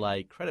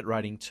AAA credit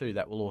rating too,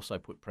 that will also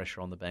put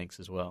pressure on the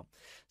banks as well.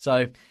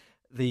 So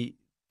the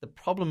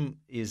problem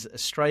is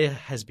Australia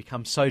has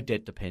become so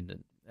debt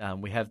dependent.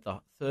 We have the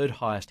third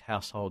highest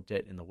household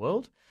debt in the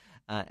world.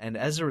 And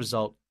as a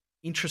result,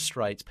 interest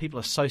rates, people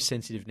are so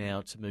sensitive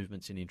now to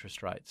movements in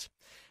interest rates.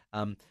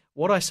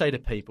 What I say to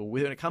people,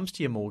 when it comes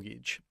to your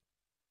mortgage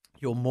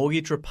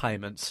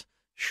repayments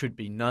should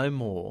be no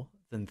more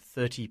than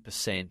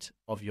 30%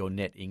 of your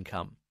net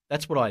income.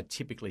 That's what I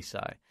typically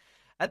say.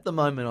 At the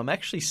moment, I'm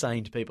actually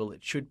saying to people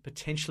it should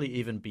potentially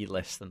even be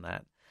less than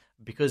that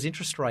because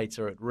interest rates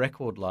are at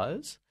record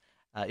lows.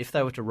 If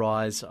they were to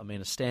rise,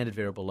 a standard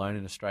variable loan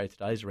in Australia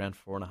today is around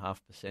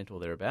 4.5%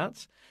 or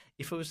thereabouts.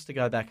 If it was to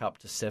go back up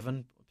to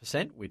 7%,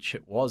 which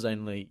it was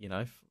only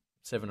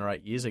 7 or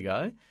 8 years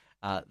ago,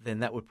 then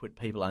that would put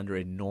people under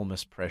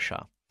enormous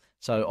pressure.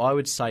 So I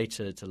would say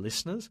to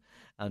listeners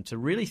to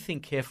really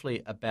think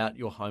carefully about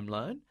your home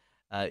loan.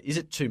 Is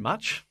it too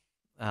much?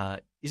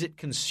 Is it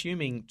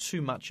consuming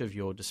too much of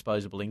your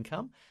disposable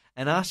income?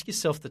 And ask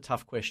yourself the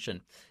tough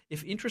question.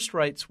 If interest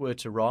rates were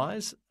to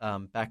rise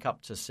back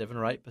up to 7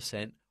 or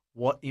 8%,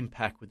 what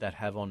impact would that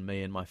have on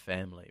me and my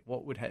family?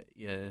 What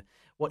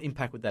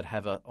impact would that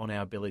have on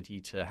our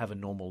ability to have a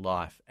normal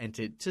life and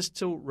to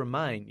still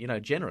remain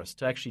generous,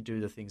 to actually do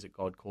the things that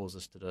God calls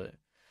us to do?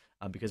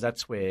 Because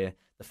that's where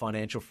the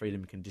financial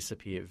freedom can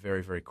disappear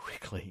very, very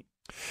quickly.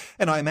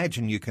 And I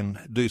imagine you can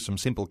do some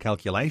simple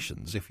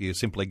calculations if you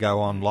simply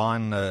go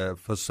online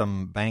for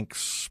some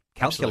banks'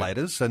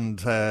 calculators and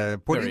put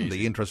Very in easy.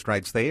 the interest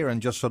rates there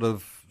and just sort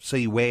of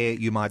see where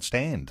you might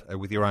stand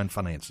with your own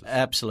finances.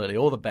 Absolutely.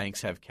 All the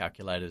banks have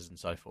calculators and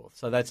so forth.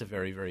 So that's a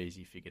very, very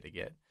easy figure to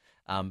get.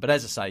 But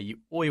as I say,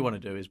 all you want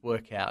to do is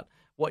work out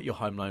what your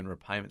home loan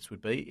repayments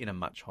would be in a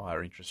much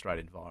higher interest rate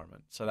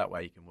environment. So that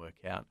way you can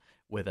work out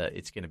whether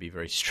it's going to be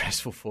very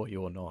stressful for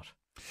you or not.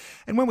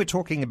 And when we're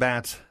talking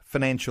about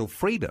financial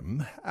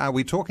freedom, are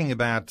we talking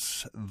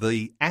about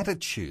the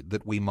attitude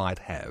that we might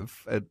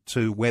have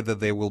to whether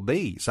there will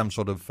be some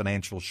sort of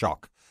financial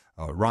shock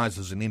or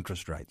rises in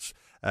interest rates.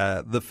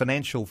 The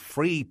financially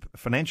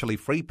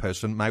free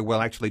person may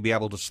well actually be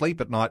able to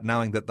sleep at night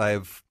knowing that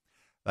they've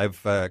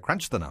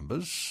crunched the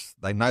numbers.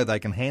 They know they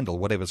can handle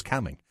whatever's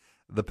coming.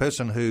 The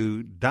person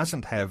who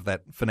doesn't have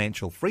that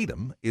financial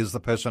freedom is the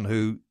person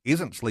who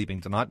isn't sleeping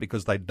tonight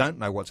because they don't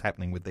know what's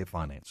happening with their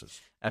finances.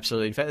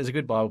 Absolutely. In fact, there's a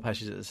good Bible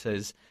passage that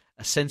says,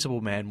 "A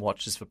sensible man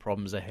watches for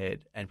problems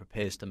ahead and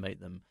prepares to meet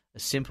them. A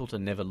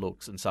simpleton never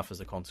looks and suffers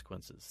the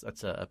consequences."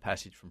 That's a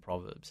passage from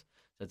Proverbs.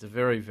 So it's a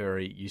very,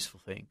 very useful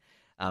thing.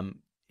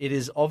 It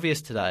is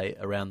obvious today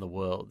around the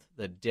world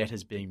that debt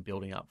has been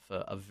building up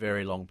for a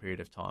very long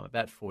period of time,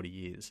 about 40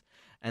 years.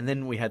 And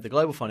then we had the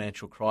global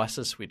financial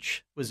crisis,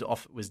 which was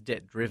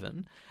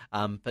debt-driven.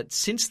 But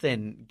since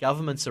then,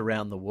 governments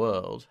around the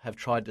world have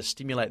tried to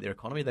stimulate their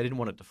economy. They didn't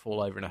want it to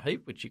fall over in a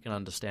heap, which you can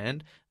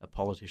understand, a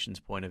politician's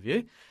point of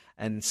view.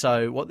 And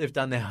so what they've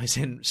done now is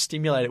then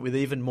stimulate it with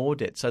even more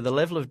debt. So the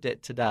level of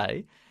debt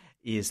today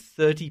is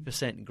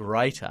 30%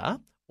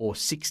 greater, or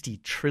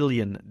 $60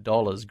 trillion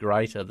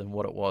greater than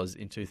what it was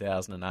in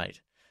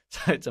 2008.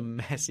 So it's a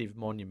massive,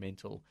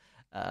 monumental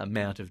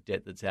amount of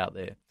debt that's out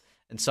there.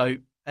 And so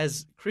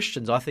as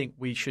Christians, I think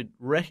we should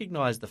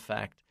recognize the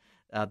fact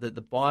that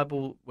the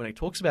Bible, when it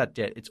talks about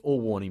debt, it's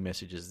all warning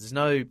messages.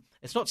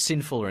 It's not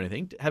sinful or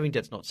anything. Having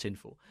debt's not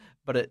sinful,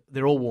 but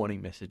they're all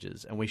warning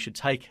messages. And we should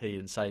take heed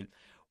and say,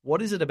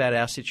 what is it about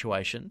our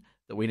situation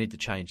that we need to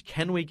change?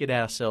 Can we get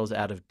ourselves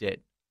out of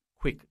debt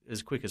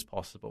as quick as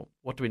possible?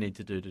 What do we need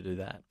to do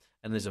that?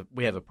 And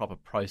we have a proper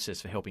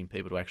process for helping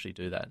people to actually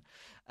do that.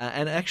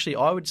 And actually,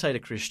 I would say to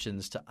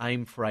Christians to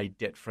aim for a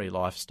debt-free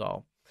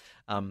lifestyle.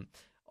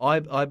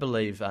 I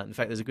believe, in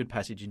fact, there's a good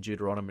passage in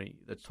Deuteronomy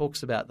that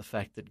talks about the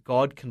fact that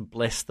God can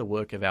bless the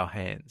work of our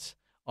hands.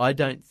 I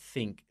don't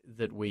think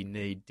that we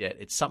need debt.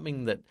 It's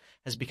something that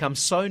has become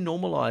so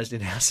normalized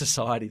in our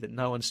society that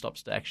no one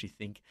stops to actually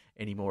think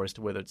anymore as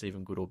to whether it's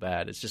even good or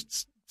bad. It's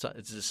just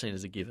seen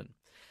as a given.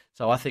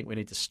 So I think we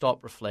need to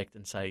stop, reflect,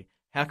 and say,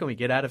 how can we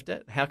get out of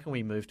debt? How can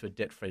we move to a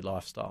debt-free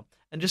lifestyle?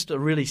 And just a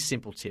really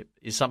simple tip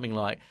is something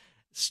like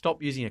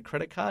stop using a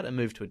credit card and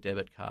move to a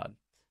debit card.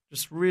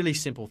 Just really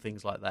simple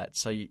things like that.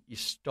 So you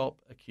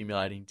stop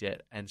accumulating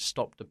debt and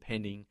stop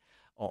depending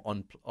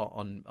on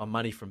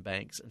money from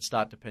banks and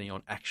start depending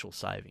on actual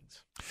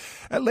savings.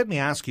 Let me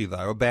ask you,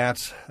 though,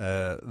 about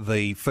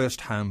the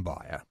first home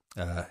buyer.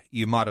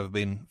 You might have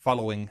been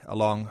following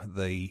along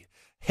the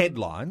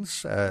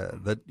headlines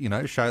that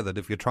show that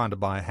if you're trying to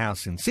buy a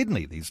house in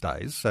Sydney these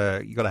days,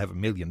 you've got to have $1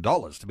 million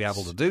to be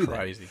able to do that.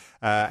 Crazy.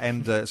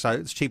 So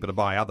it's cheaper to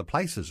buy other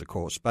places, of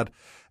course. But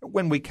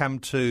when we come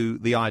to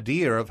the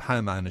idea of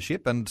home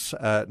ownership, and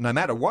no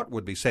matter what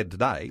would be said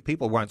today,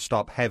 people won't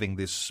stop having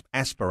this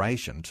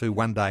aspiration to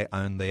one day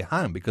own their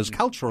home because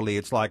culturally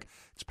it's like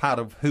it's part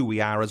of who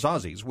we are as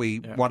Aussies. We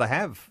want to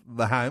have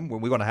the home when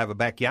we want to have a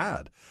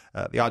backyard.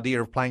 The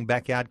idea of playing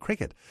backyard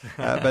cricket,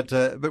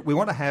 but we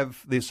want to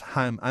have this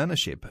home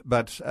ownership.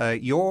 But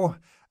your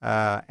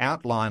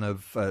outline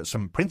of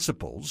some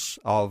principles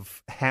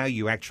of how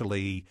you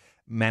actually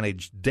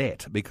manage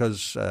debt,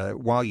 because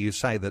while you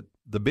say that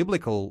the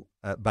biblical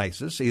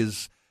basis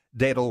is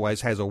debt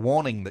always has a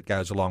warning that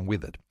goes along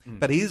with it,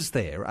 but is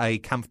there a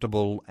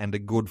comfortable and a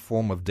good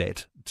form of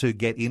debt to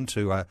get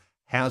into a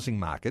housing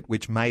market,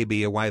 which may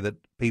be a way that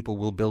people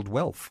will build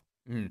wealth?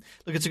 Look,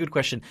 it's a good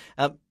question.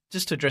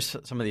 Just to address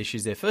some of the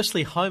issues there.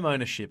 Firstly, home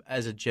ownership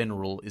as a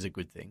general is a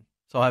good thing.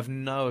 So I have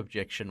no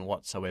objection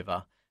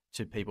whatsoever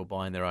to people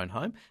buying their own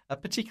home,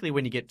 particularly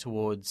when you get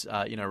towards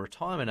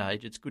retirement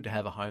age. It's good to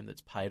have a home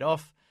that's paid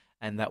off,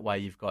 and that way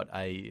you've got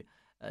a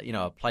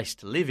place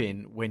to live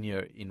in when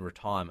you're in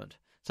retirement.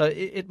 So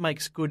it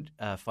makes good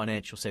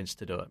financial sense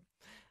to do it.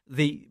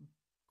 The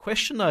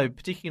question, though,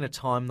 particularly in a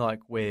time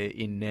like we're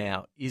in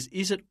now,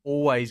 is it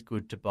always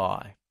good to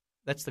buy?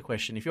 That's the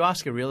question. If you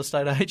ask a real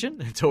estate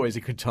agent, it's always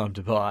a good time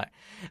to buy.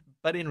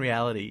 But in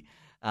reality,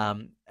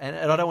 and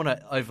I don't want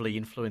to overly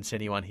influence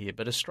anyone here,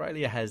 but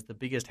Australia has the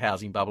biggest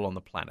housing bubble on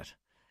the planet.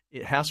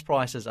 House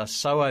prices are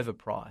so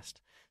overpriced.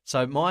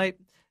 So my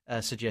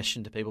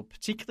suggestion to people,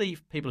 particularly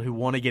people who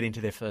want to get into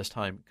their first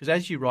home, because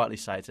as you rightly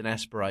say, it's an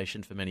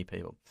aspiration for many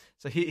people.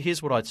 So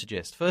here's what I'd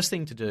suggest. First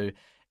thing to do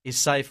is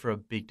save for a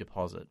big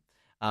deposit.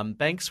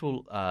 Banks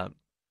will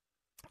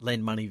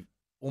lend money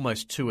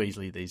almost too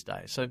easily these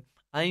days. So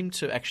aim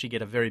to actually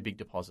get a very big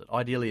deposit,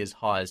 ideally as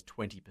high as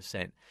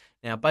 20%.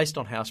 Now, based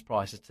on house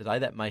prices today,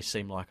 that may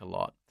seem like a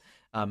lot,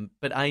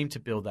 but aim to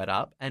build that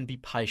up and be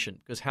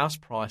patient because house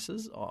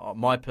prices,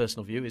 my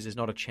personal view, is there's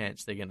not a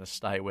chance they're going to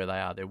stay where they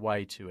are. They're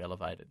way too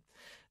elevated.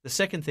 The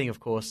second thing,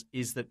 of course,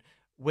 is that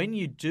when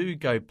you do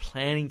go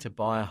planning to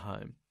buy a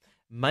home,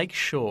 make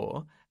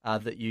sure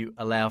that you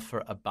allow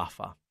for a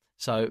buffer.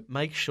 So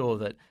make sure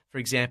that, for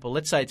example,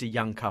 let's say it's a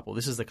young couple.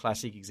 This is the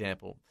classic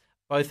example.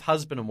 Both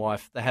husband and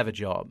wife, they have a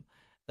job.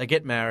 They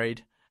get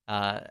married,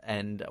 or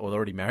they're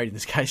already married in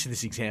this case, in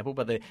this example,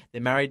 but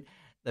they're married,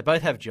 they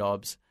both have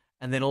jobs,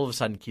 and then all of a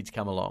sudden kids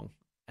come along.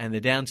 and they're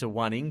down to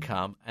one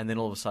income, and then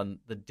all of a sudden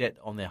the debt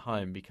on their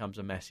home becomes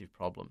a massive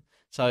problem.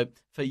 So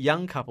for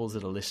young couples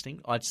that are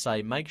listening, I'd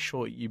say make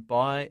sure you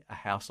buy a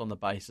house on the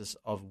basis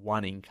of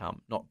one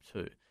income, not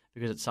two,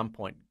 because at some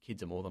point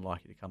kids are more than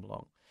likely to come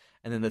along.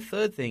 And then the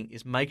third thing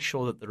is make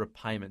sure that the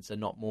repayments are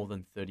not more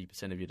than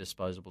 30% of your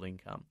disposable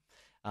income.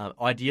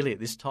 Ideally at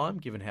this time,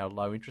 given how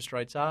low interest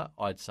rates are,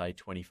 I'd say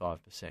 25%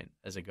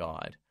 as a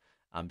guide,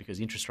 because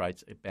interest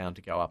rates are bound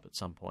to go up at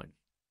some point.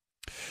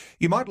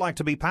 You might like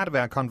to be part of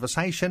our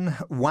conversation.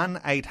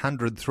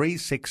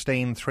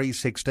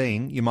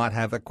 1-800-316-316. You might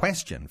have a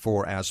question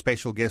for our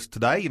special guest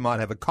today. You might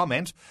have a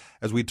comment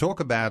as we talk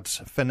about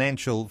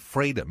financial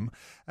freedom.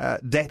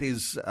 Debt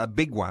is a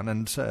big one,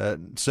 and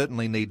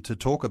certainly need to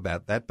talk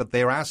about that. But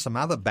there are some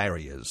other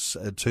barriers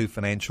to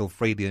financial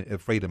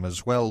freedom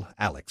as well,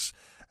 Alex.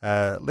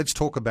 Let's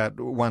talk about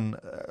one,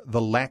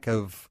 the lack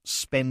of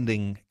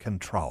spending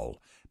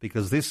control,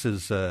 because this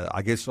is,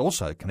 I guess,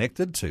 also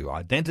connected to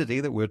identity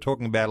that we were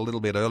talking about a little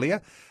bit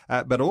earlier,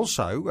 but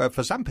also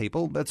for some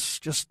people, that's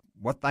just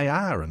what they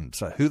are and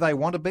who they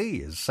want to be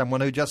is someone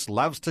who just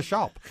loves to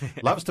shop,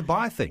 loves to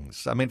buy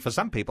things. I mean, for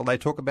some people, they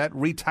talk about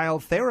retail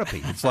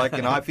therapy. It's like,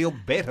 I feel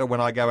better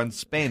when I go and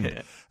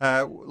spend.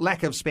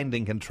 Lack of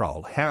spending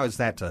control. How is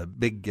that a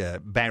big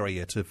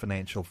barrier to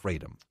financial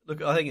freedom?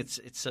 Look, I think it's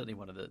certainly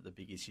one of the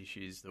biggest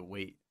issues that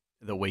we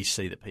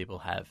see that people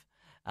have.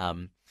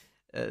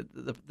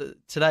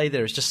 Today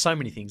there is just so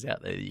many things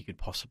out there that you could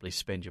possibly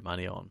spend your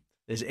money on.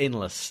 There's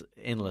endless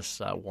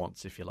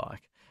wants, if you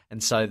like.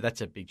 And so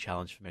that's a big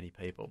challenge for many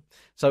people.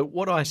 So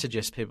what I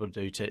suggest people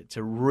do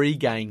to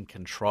regain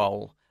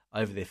control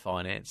over their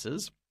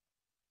finances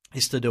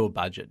is to do a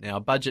budget. Now,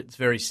 a budget's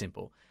very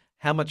simple.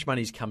 How much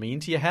money is coming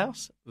into your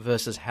house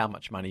versus how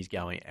much money is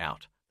going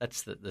out.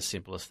 That's the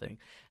simplest thing.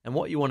 And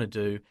what you want to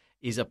do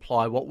is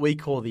apply what we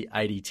call the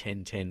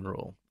 80-10-10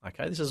 rule.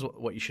 Okay, this is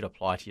what you should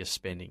apply to your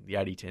spending, the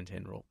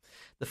 80-10-10 rule.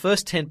 The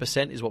first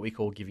 10% is what we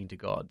call giving to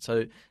God.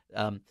 So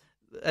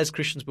as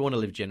Christians, we want to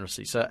live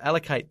generously. So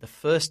allocate the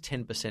first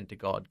 10% to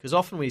God, because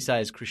often we say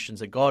as Christians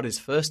that God is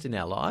first in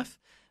our life,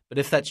 but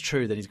if that's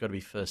true, then he's got to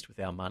be first with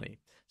our money.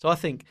 So I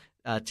think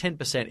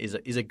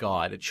 10% is a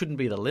guide. It shouldn't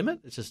be the limit,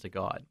 it's just a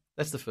guide.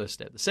 That's the first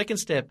step. The second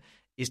step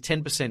is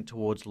 10%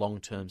 towards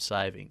long-term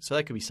saving. So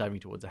that could be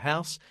saving towards a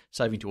house,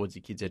 saving towards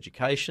your kids'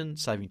 education,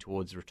 saving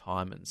towards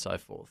retirement and so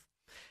forth.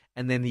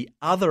 And then the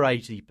other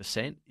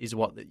 80% is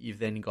what that you've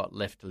then got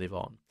left to live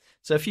on.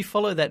 So if you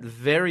follow that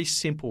very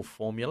simple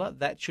formula,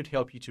 that should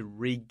help you to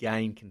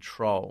regain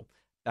control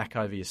back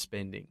over your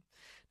spending.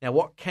 Now,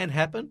 what can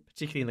happen,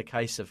 particularly in the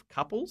case of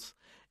couples,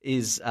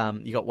 is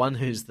you got one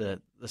who's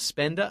the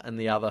spender and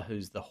the other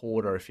who's the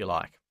hoarder, if you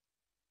like.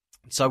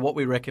 So what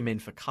we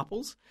recommend for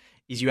couples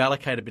is you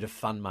allocate a bit of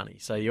fun money.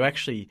 So you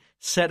actually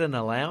set an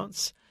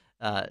allowance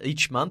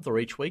each month or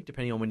each week,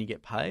 depending on when you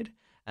get paid,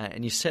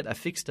 and you set a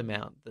fixed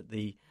amount that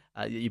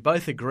you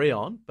both agree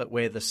on, but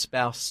where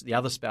the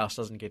other spouse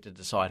doesn't get to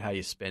decide how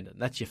you spend it.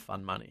 And that's your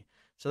fun money.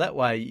 So that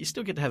way you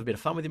still get to have a bit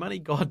of fun with your money.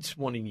 God's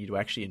wanting you to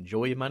actually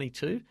enjoy your money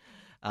too.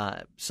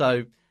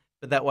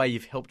 But that way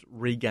you've helped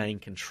regain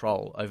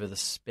control over the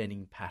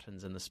spending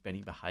patterns and the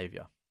spending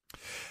behaviour.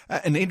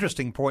 An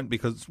interesting point,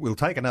 because we'll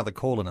take another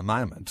call in a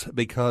moment,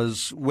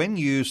 because when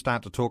you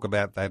start to talk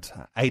about that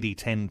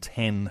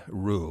 80-10-10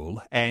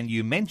 rule, and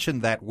you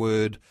mention that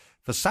word,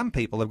 for some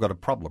people they've got a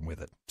problem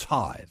with it,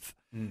 tithe.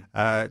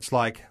 It's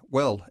like,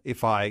 well,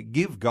 if I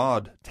give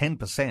God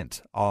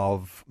 10%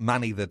 of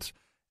money that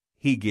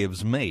he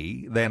gives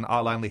me, then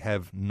I'll only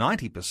have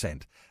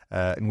 90%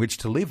 in which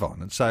to live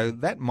on. And so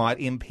that might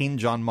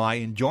impinge on my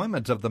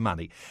enjoyment of the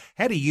money.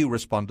 How do you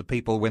respond to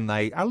people when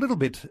they are a little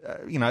bit,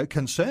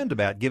 concerned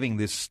about giving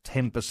this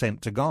 10%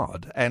 to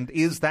God? And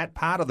is that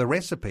part of the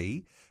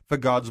recipe for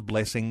God's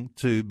blessing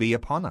to be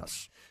upon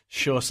us?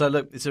 Sure. So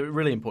look, it's a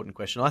really important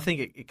question. I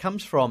think it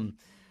comes from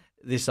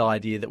this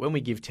idea that when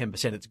we give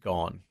 10%, it's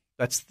gone.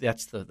 That's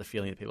the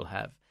feeling that people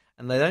have.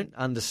 And they don't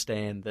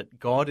understand that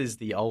God is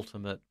the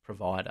ultimate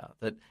provider,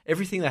 that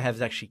everything they have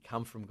has actually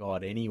come from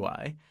God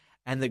anyway,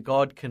 and that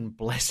God can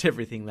bless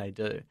everything they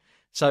do.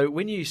 So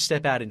when you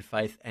step out in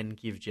faith and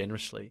give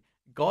generously,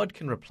 God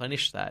can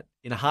replenish that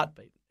in a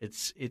heartbeat.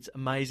 It's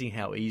amazing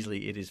how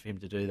easily it is for him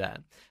to do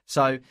that.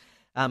 So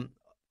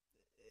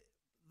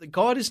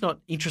God is not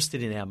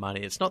interested in our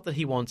money. It's not that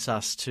he wants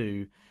us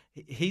to,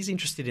 he's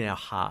interested in our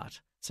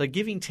heart. So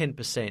giving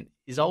 10%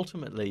 is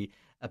ultimately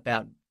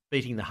about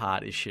beating the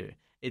heart issue.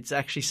 It's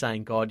actually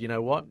saying, God, you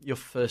know what? You're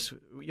first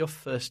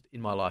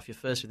in my life. You're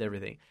first with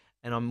everything.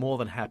 And I'm more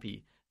than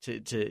happy to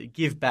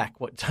give back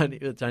what's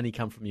only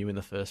come from you in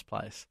the first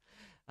place.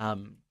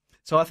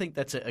 So I think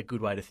that's a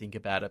good way to think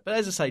about it. But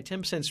as I say,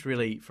 10% is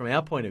really, from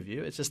our point of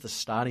view, it's just the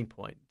starting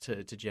point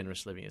to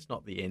generous living. It's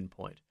not the end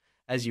point.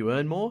 As you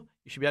earn more,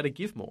 you should be able to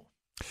give more.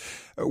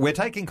 We're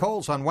taking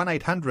calls on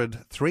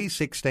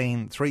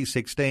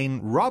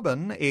 1-800-316-316.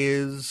 Robin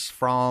is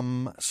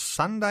from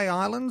Sunday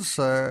Islands.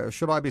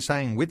 Should I be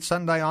saying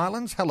Whitsunday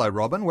Islands? Hello,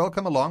 Robin.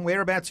 Welcome along.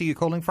 Whereabouts are you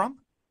calling from?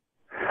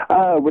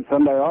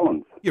 Whitsunday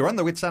Islands. You're on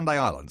the Whitsunday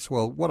Islands.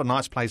 Well, what a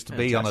nice place to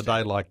be on a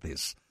day like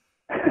this.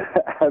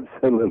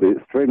 absolutely,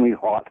 extremely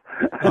hot.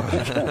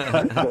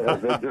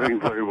 They're doing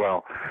very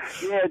well.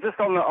 Yeah, just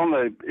on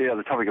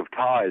the topic of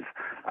tithes,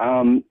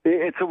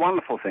 it's a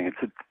wonderful thing.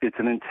 It's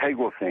an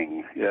integral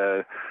thing.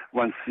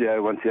 Once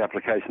the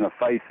application of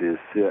faith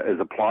is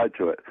applied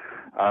to it.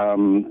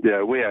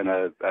 We own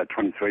a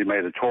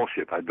 23-metre tall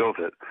ship. I built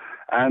it,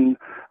 and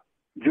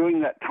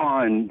during that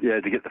time,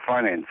 to get the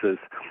finances,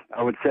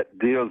 I would set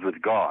deals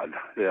with God,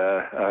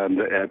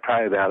 and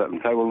pray about it,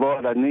 and say, "Well,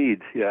 Lord, I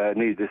need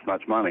this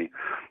much money."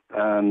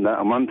 And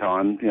one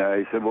time,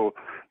 He said, "Well,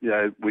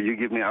 will you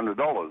give me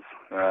 $100?"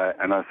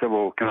 And I said,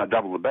 "Well, can I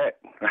double the bet?"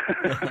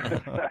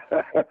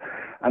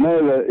 And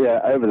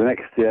over the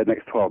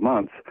next 12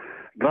 months,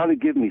 God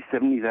had given me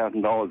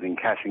 $70,000 in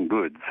cash and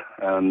goods,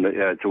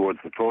 towards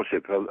the tall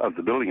ship of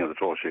the building of the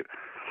tall ship.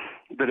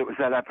 But it was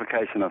that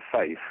application of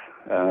faith,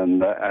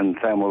 and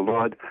saying, "Well,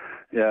 Lord,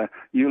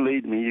 you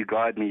lead me, you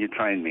guide me, you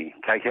train me.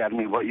 Take out of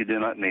me what you do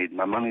not need.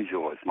 My money's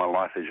yours, my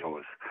life is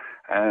yours."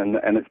 And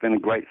it's been a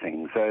great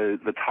thing. So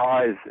the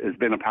tithe has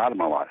been a part of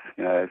my life,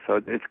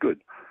 so it's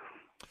good.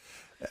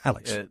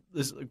 Alex.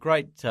 There's a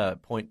great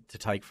point to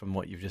take from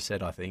what you've just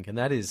said, I think, and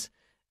that is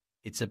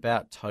it's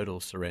about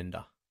total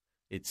surrender.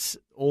 It's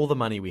all the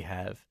money we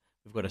have,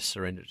 we've got to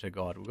surrender to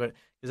God.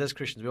 Because as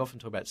Christians, we often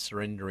talk about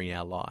surrendering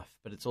our life,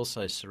 but it's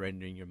also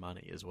surrendering your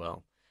money as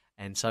well.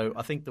 And so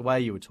I think the way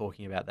you were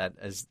talking about that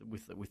as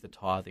with the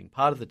tithing,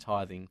 part of the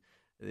tithing,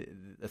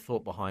 the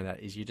thought behind that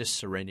is you're just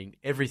surrendering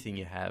everything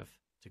you have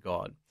to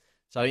God.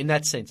 So in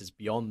that sense, it's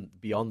beyond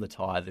the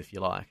tithe, if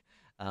you like.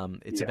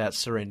 It's about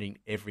surrendering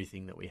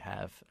everything that we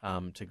have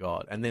to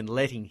God and then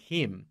letting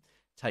Him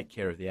take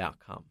care of the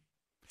outcome.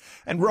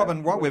 And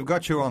Robin, while we've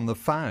got you on the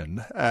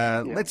phone,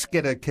 let's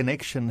get a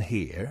connection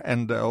here,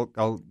 and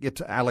I'll get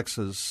to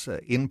Alex's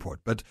input.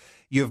 But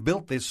you've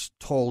built this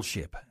tall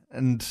ship,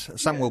 and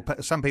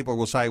some people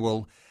will say,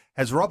 well,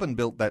 has Robin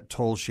built that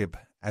tall ship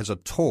as a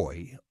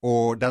toy,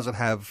 or does it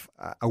have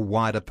a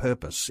wider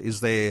purpose? Is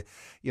there,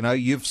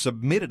 you've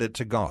submitted it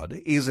to God.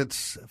 Is it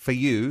for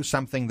you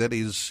something that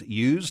is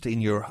used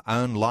in your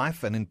own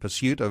life and in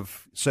pursuit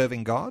of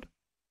serving God?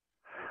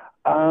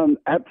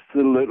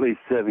 Absolutely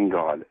serving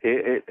God.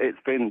 It's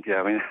been,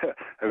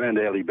 around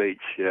Airlie Beach,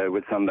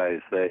 with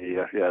Sundays, they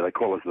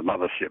call us the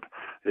mothership.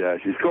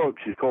 She's called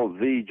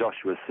the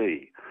Joshua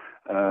C,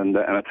 and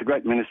it's a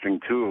great ministering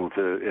tool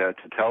to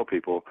tell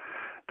people.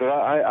 But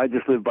I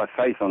just live by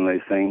faith on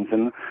these things,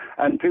 and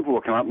people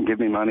will come up and give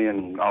me money,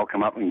 and I'll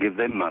come up and give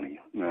them money.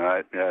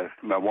 My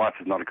wife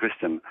is not a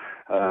Christian,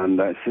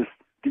 and she says,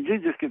 "Did you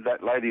just give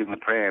that lady in the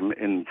pram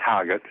in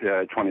Target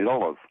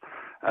 $20?"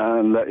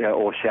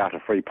 Or shout a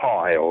free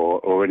pie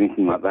or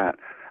anything like that.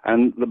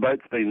 And the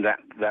boat's been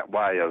that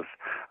way of,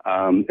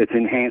 it's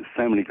enhanced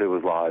so many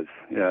people's lives.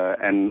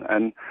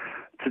 And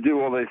to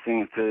do all these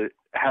things, to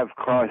have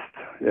Christ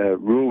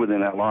rule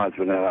within our lives,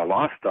 within our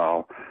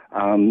lifestyle,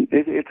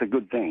 it's a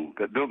good thing.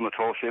 But building a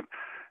tall ship,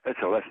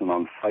 it's a lesson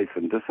on faith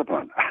and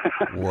discipline.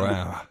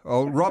 Wow.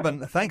 Well,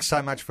 Robin, thanks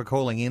so much for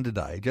calling in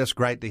today. Just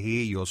great to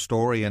hear your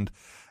story and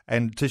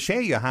to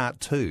share your heart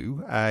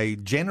too, a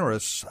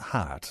generous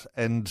heart.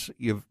 And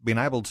you've been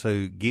able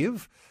to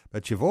give,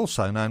 but you've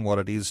also known what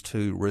it is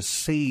to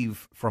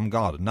receive from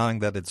God, knowing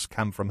that it's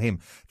come from Him.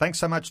 Thanks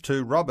so much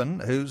to Robin,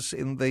 who's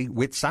in the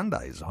Whit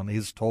Sundays on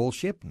his tall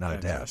ship, no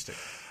Fantastic.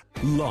 doubt.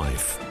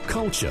 Life,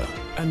 culture,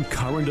 and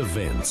current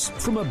events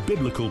from a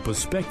biblical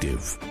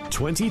perspective.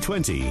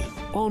 2020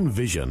 on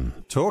Vision.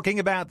 Talking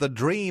about the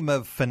dream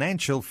of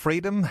financial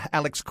freedom,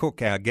 Alex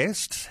Cook, our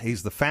guest.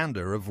 He's the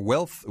founder of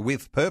Wealth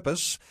with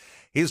Purpose.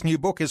 His new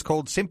book is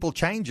called Simple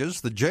Changes,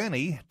 The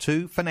Journey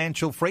to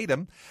Financial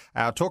Freedom.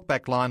 Our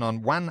talkback line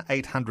on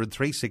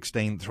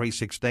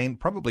 1-800-316-316.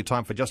 Probably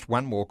time for just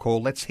one more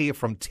call. Let's hear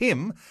from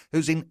Tim,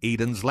 who's in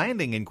Eden's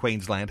Landing in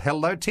Queensland.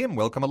 Hello, Tim.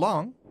 Welcome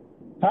along.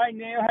 Hey,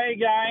 Neil. How you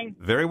going?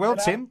 Very well,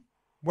 Tim.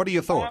 What are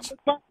your thoughts?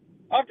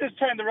 I've just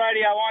turned the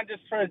radio on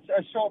just for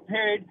a short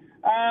period.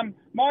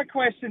 My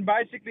question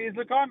basically is,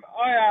 look,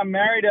 I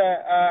married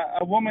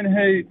a woman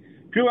who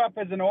grew up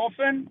as an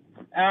orphan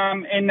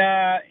in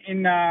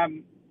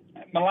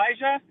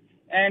Malaysia,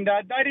 and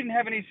they didn't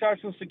have any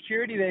social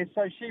security there,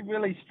 so she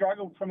really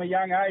struggled from a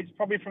young age,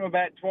 probably from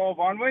about 12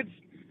 onwards,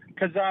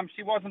 because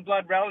she wasn't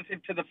blood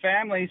relative to the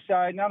family,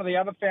 so none of the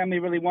other family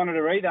really wanted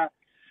her either.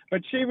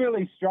 But she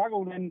really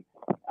struggled, and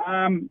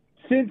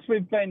since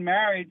we've been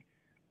married,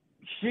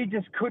 she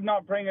just could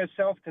not bring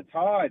herself to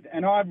tithe.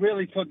 And I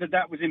really thought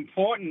that was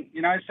important,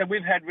 so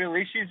we've had real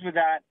issues with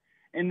that,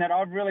 in that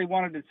I've really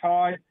wanted to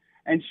tithe,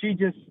 and she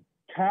just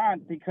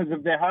can't because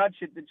of the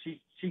hardship that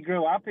she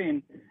grew up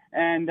in,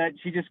 and that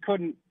she just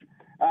couldn't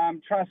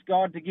trust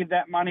God to give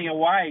that money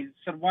away.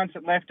 So once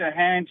it left her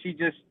hand, she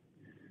just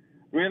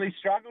really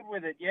struggled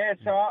with it. Yeah,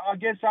 so I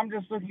guess I'm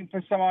just looking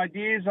for some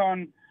ideas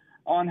on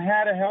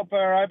how to help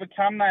her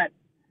overcome that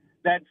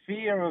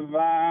fear of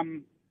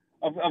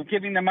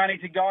giving the money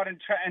to God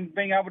and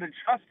being able to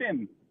trust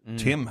Him.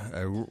 Tim,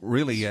 a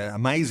really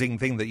amazing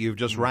thing that you've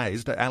just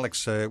raised.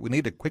 Alex, we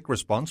need a quick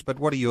response, but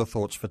what are your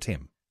thoughts for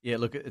Tim? Yeah,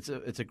 look, it's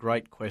a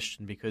great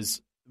question,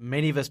 because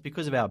many of us,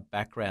 because of our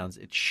backgrounds,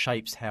 it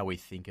shapes how we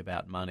think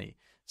about money.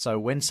 So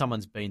when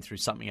someone's been through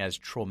something as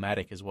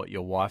traumatic as what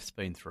your wife's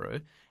been through,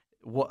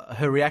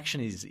 her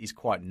reaction is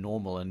quite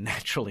normal and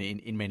natural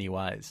in many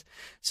ways.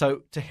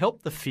 So to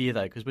help the fear,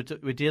 though, because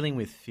we're dealing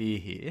with fear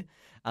here,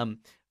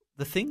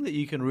 the thing that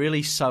you can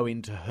really sow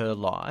into her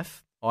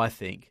life, I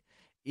think,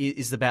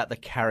 is about the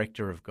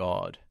character of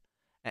God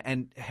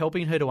and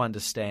helping her to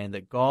understand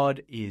that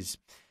God is,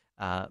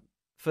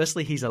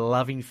 firstly, he's a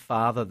loving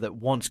father that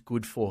wants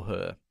good for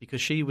her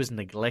because she was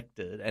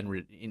neglected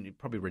and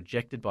probably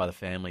rejected by the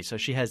family. So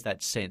she has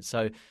that sense.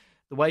 So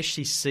the way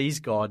she sees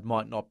God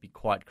might not be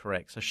quite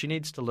correct. So she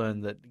needs to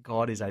learn that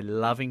God is a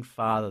loving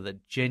father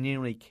that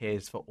genuinely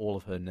cares for all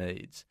of her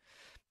needs.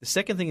 The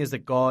second thing is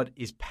that God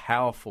is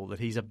powerful, that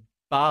he's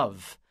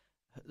above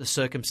the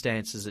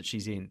circumstances that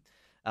she's in.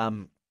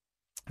 In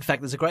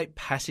fact, there's a great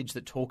passage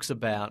that talks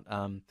about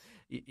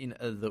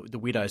the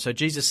widow. So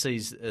Jesus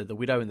sees the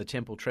widow in the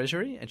temple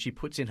treasury, and she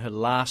puts in her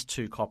last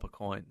 2 copper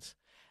coins.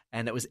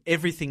 And it was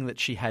everything that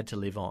she had to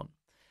live on.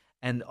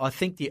 And I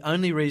think the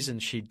only reason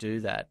she'd do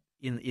that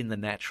in the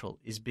natural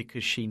is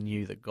because she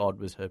knew that God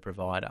was her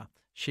provider.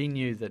 She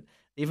knew that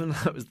even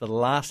though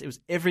it was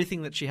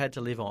everything that she had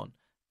to live on,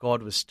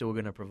 God was still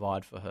going to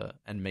provide for her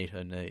and meet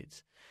her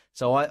needs.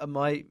 So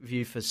my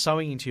view for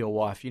sowing into your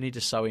wife, you need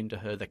to sow into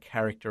her the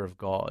character of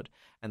God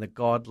and that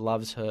God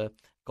loves her,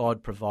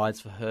 God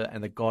provides for her,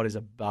 and that God is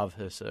above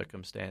her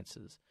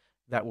circumstances.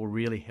 That will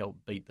really help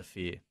beat the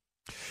fear.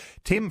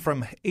 Tim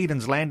from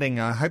Eden's Landing,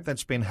 I hope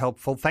that's been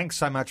helpful. Thanks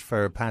so much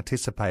for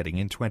participating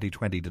in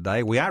 2020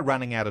 today. We are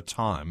running out of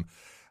time.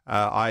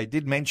 I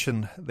did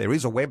mention there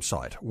is a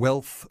website,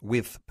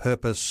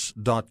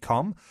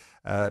 wealthwithpurpose.com.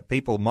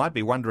 People might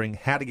be wondering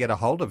how to get a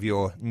hold of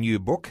your new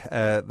book.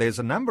 There's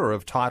a number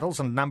of titles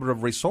and a number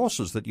of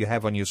resources that you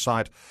have on your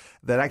site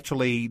that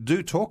actually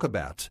do talk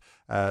about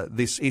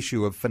this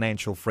issue of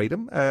financial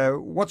freedom.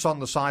 What's on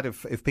the site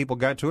if people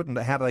go to it, and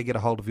how do they get a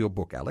hold of your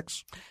book,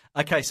 Alex?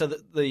 Okay, so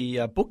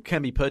the book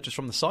can be purchased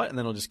from the site, and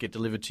then it'll just get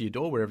delivered to your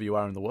door wherever you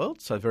are in the world,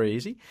 so very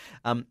easy.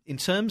 In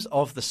terms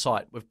of the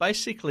site, we've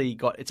basically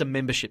it's a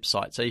membership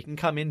site, so you can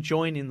come in,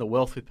 join in the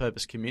Wealth with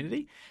Purpose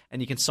community,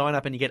 and you can sign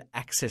up and you get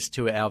access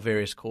to our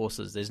various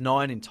courses. There's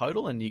 9 in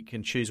total, and you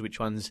can choose which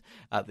ones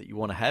that you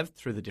want to have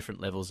through the different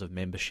levels of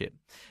membership.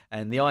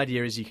 And the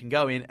idea is you can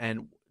go in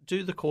and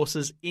do the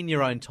courses in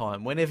your own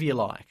time, whenever you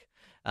like.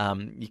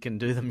 You can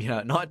do them,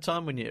 at night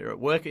time when you're at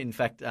work. In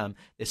fact, they're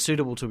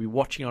suitable to be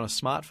watching on a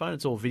smartphone.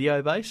 It's all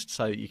video based,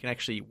 so you can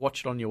actually watch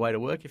it on your way to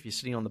work if you're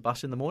sitting on the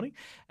bus in the morning,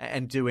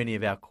 and do any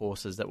of our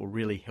courses that will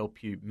really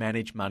help you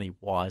manage money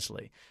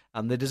wisely.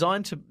 They're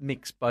designed to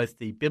mix both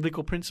the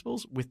biblical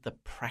principles with the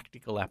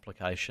practical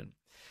application.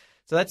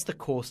 So that's the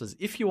courses.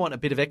 If you want a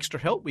bit of extra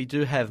help, we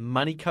do have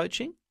money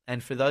coaching.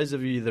 And for those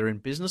of you that are in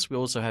business, we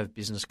also have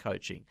business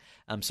coaching.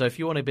 So if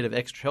you want a bit of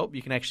extra help,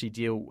 you can actually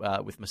deal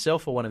with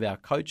myself or one of our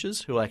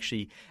coaches who will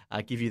actually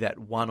give you that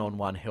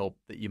one-on-one help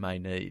that you may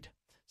need.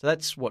 So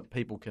that's what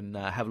people can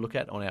have a look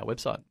at on our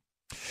website.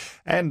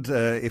 And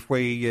if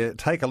we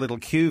take a little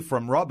cue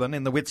from Robin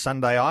in the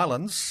Whitsunday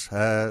Islands,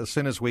 as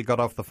soon as we got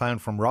off the phone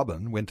from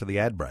Robin, went to the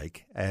ad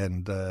break,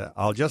 and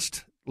I'll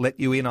just let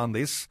you in on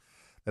this,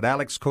 that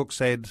Alex Cook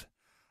said,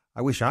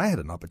 I wish I had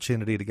an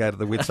opportunity to go to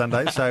the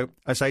Whitsunday. So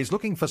he's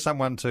looking for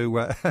someone to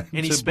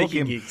book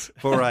him gigs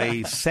for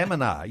a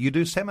seminar. You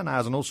do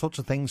seminars and all sorts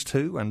of things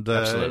too. And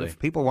if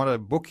people want to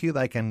book you,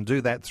 they can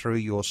do that through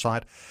your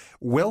site.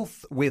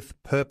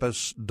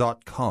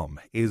 Wealthwithpurpose.com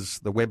is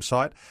the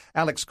website.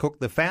 Alex Cook,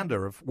 the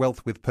founder of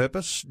Wealth with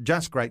Purpose.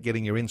 Just great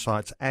getting your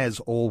insights as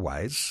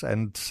always.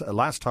 And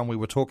last time we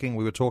were talking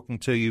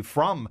to you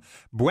from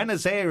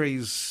Buenos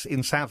Aires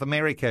in South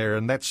America,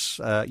 and that's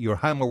your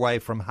home away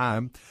from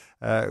home.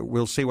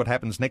 We'll see what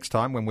happens next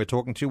time when we're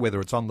talking to you, whether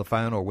it's on the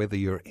phone or whether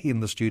you're in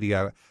the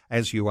studio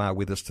as you are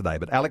with us today.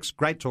 But Alex,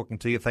 great talking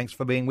to you. Thanks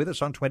for being with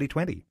us on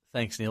 2020.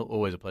 Thanks, Neil.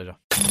 Always a pleasure.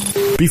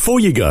 Before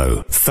you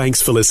go,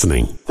 thanks for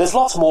listening. There's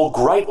lots more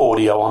great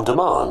audio on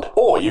demand,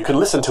 or you can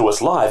listen to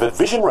us live at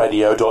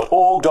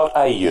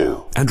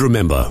visionradio.org.au. And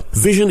remember,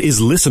 Vision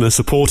is listener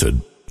supported.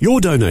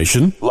 Your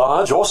donation,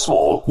 large or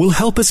small, will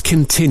help us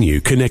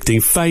continue connecting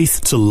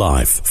faith to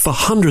life for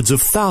hundreds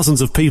of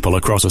thousands of people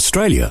across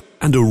Australia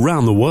and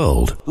around the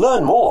world.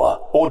 Learn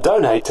more or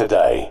donate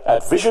today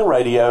at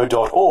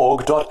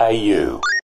visionradio.org.au.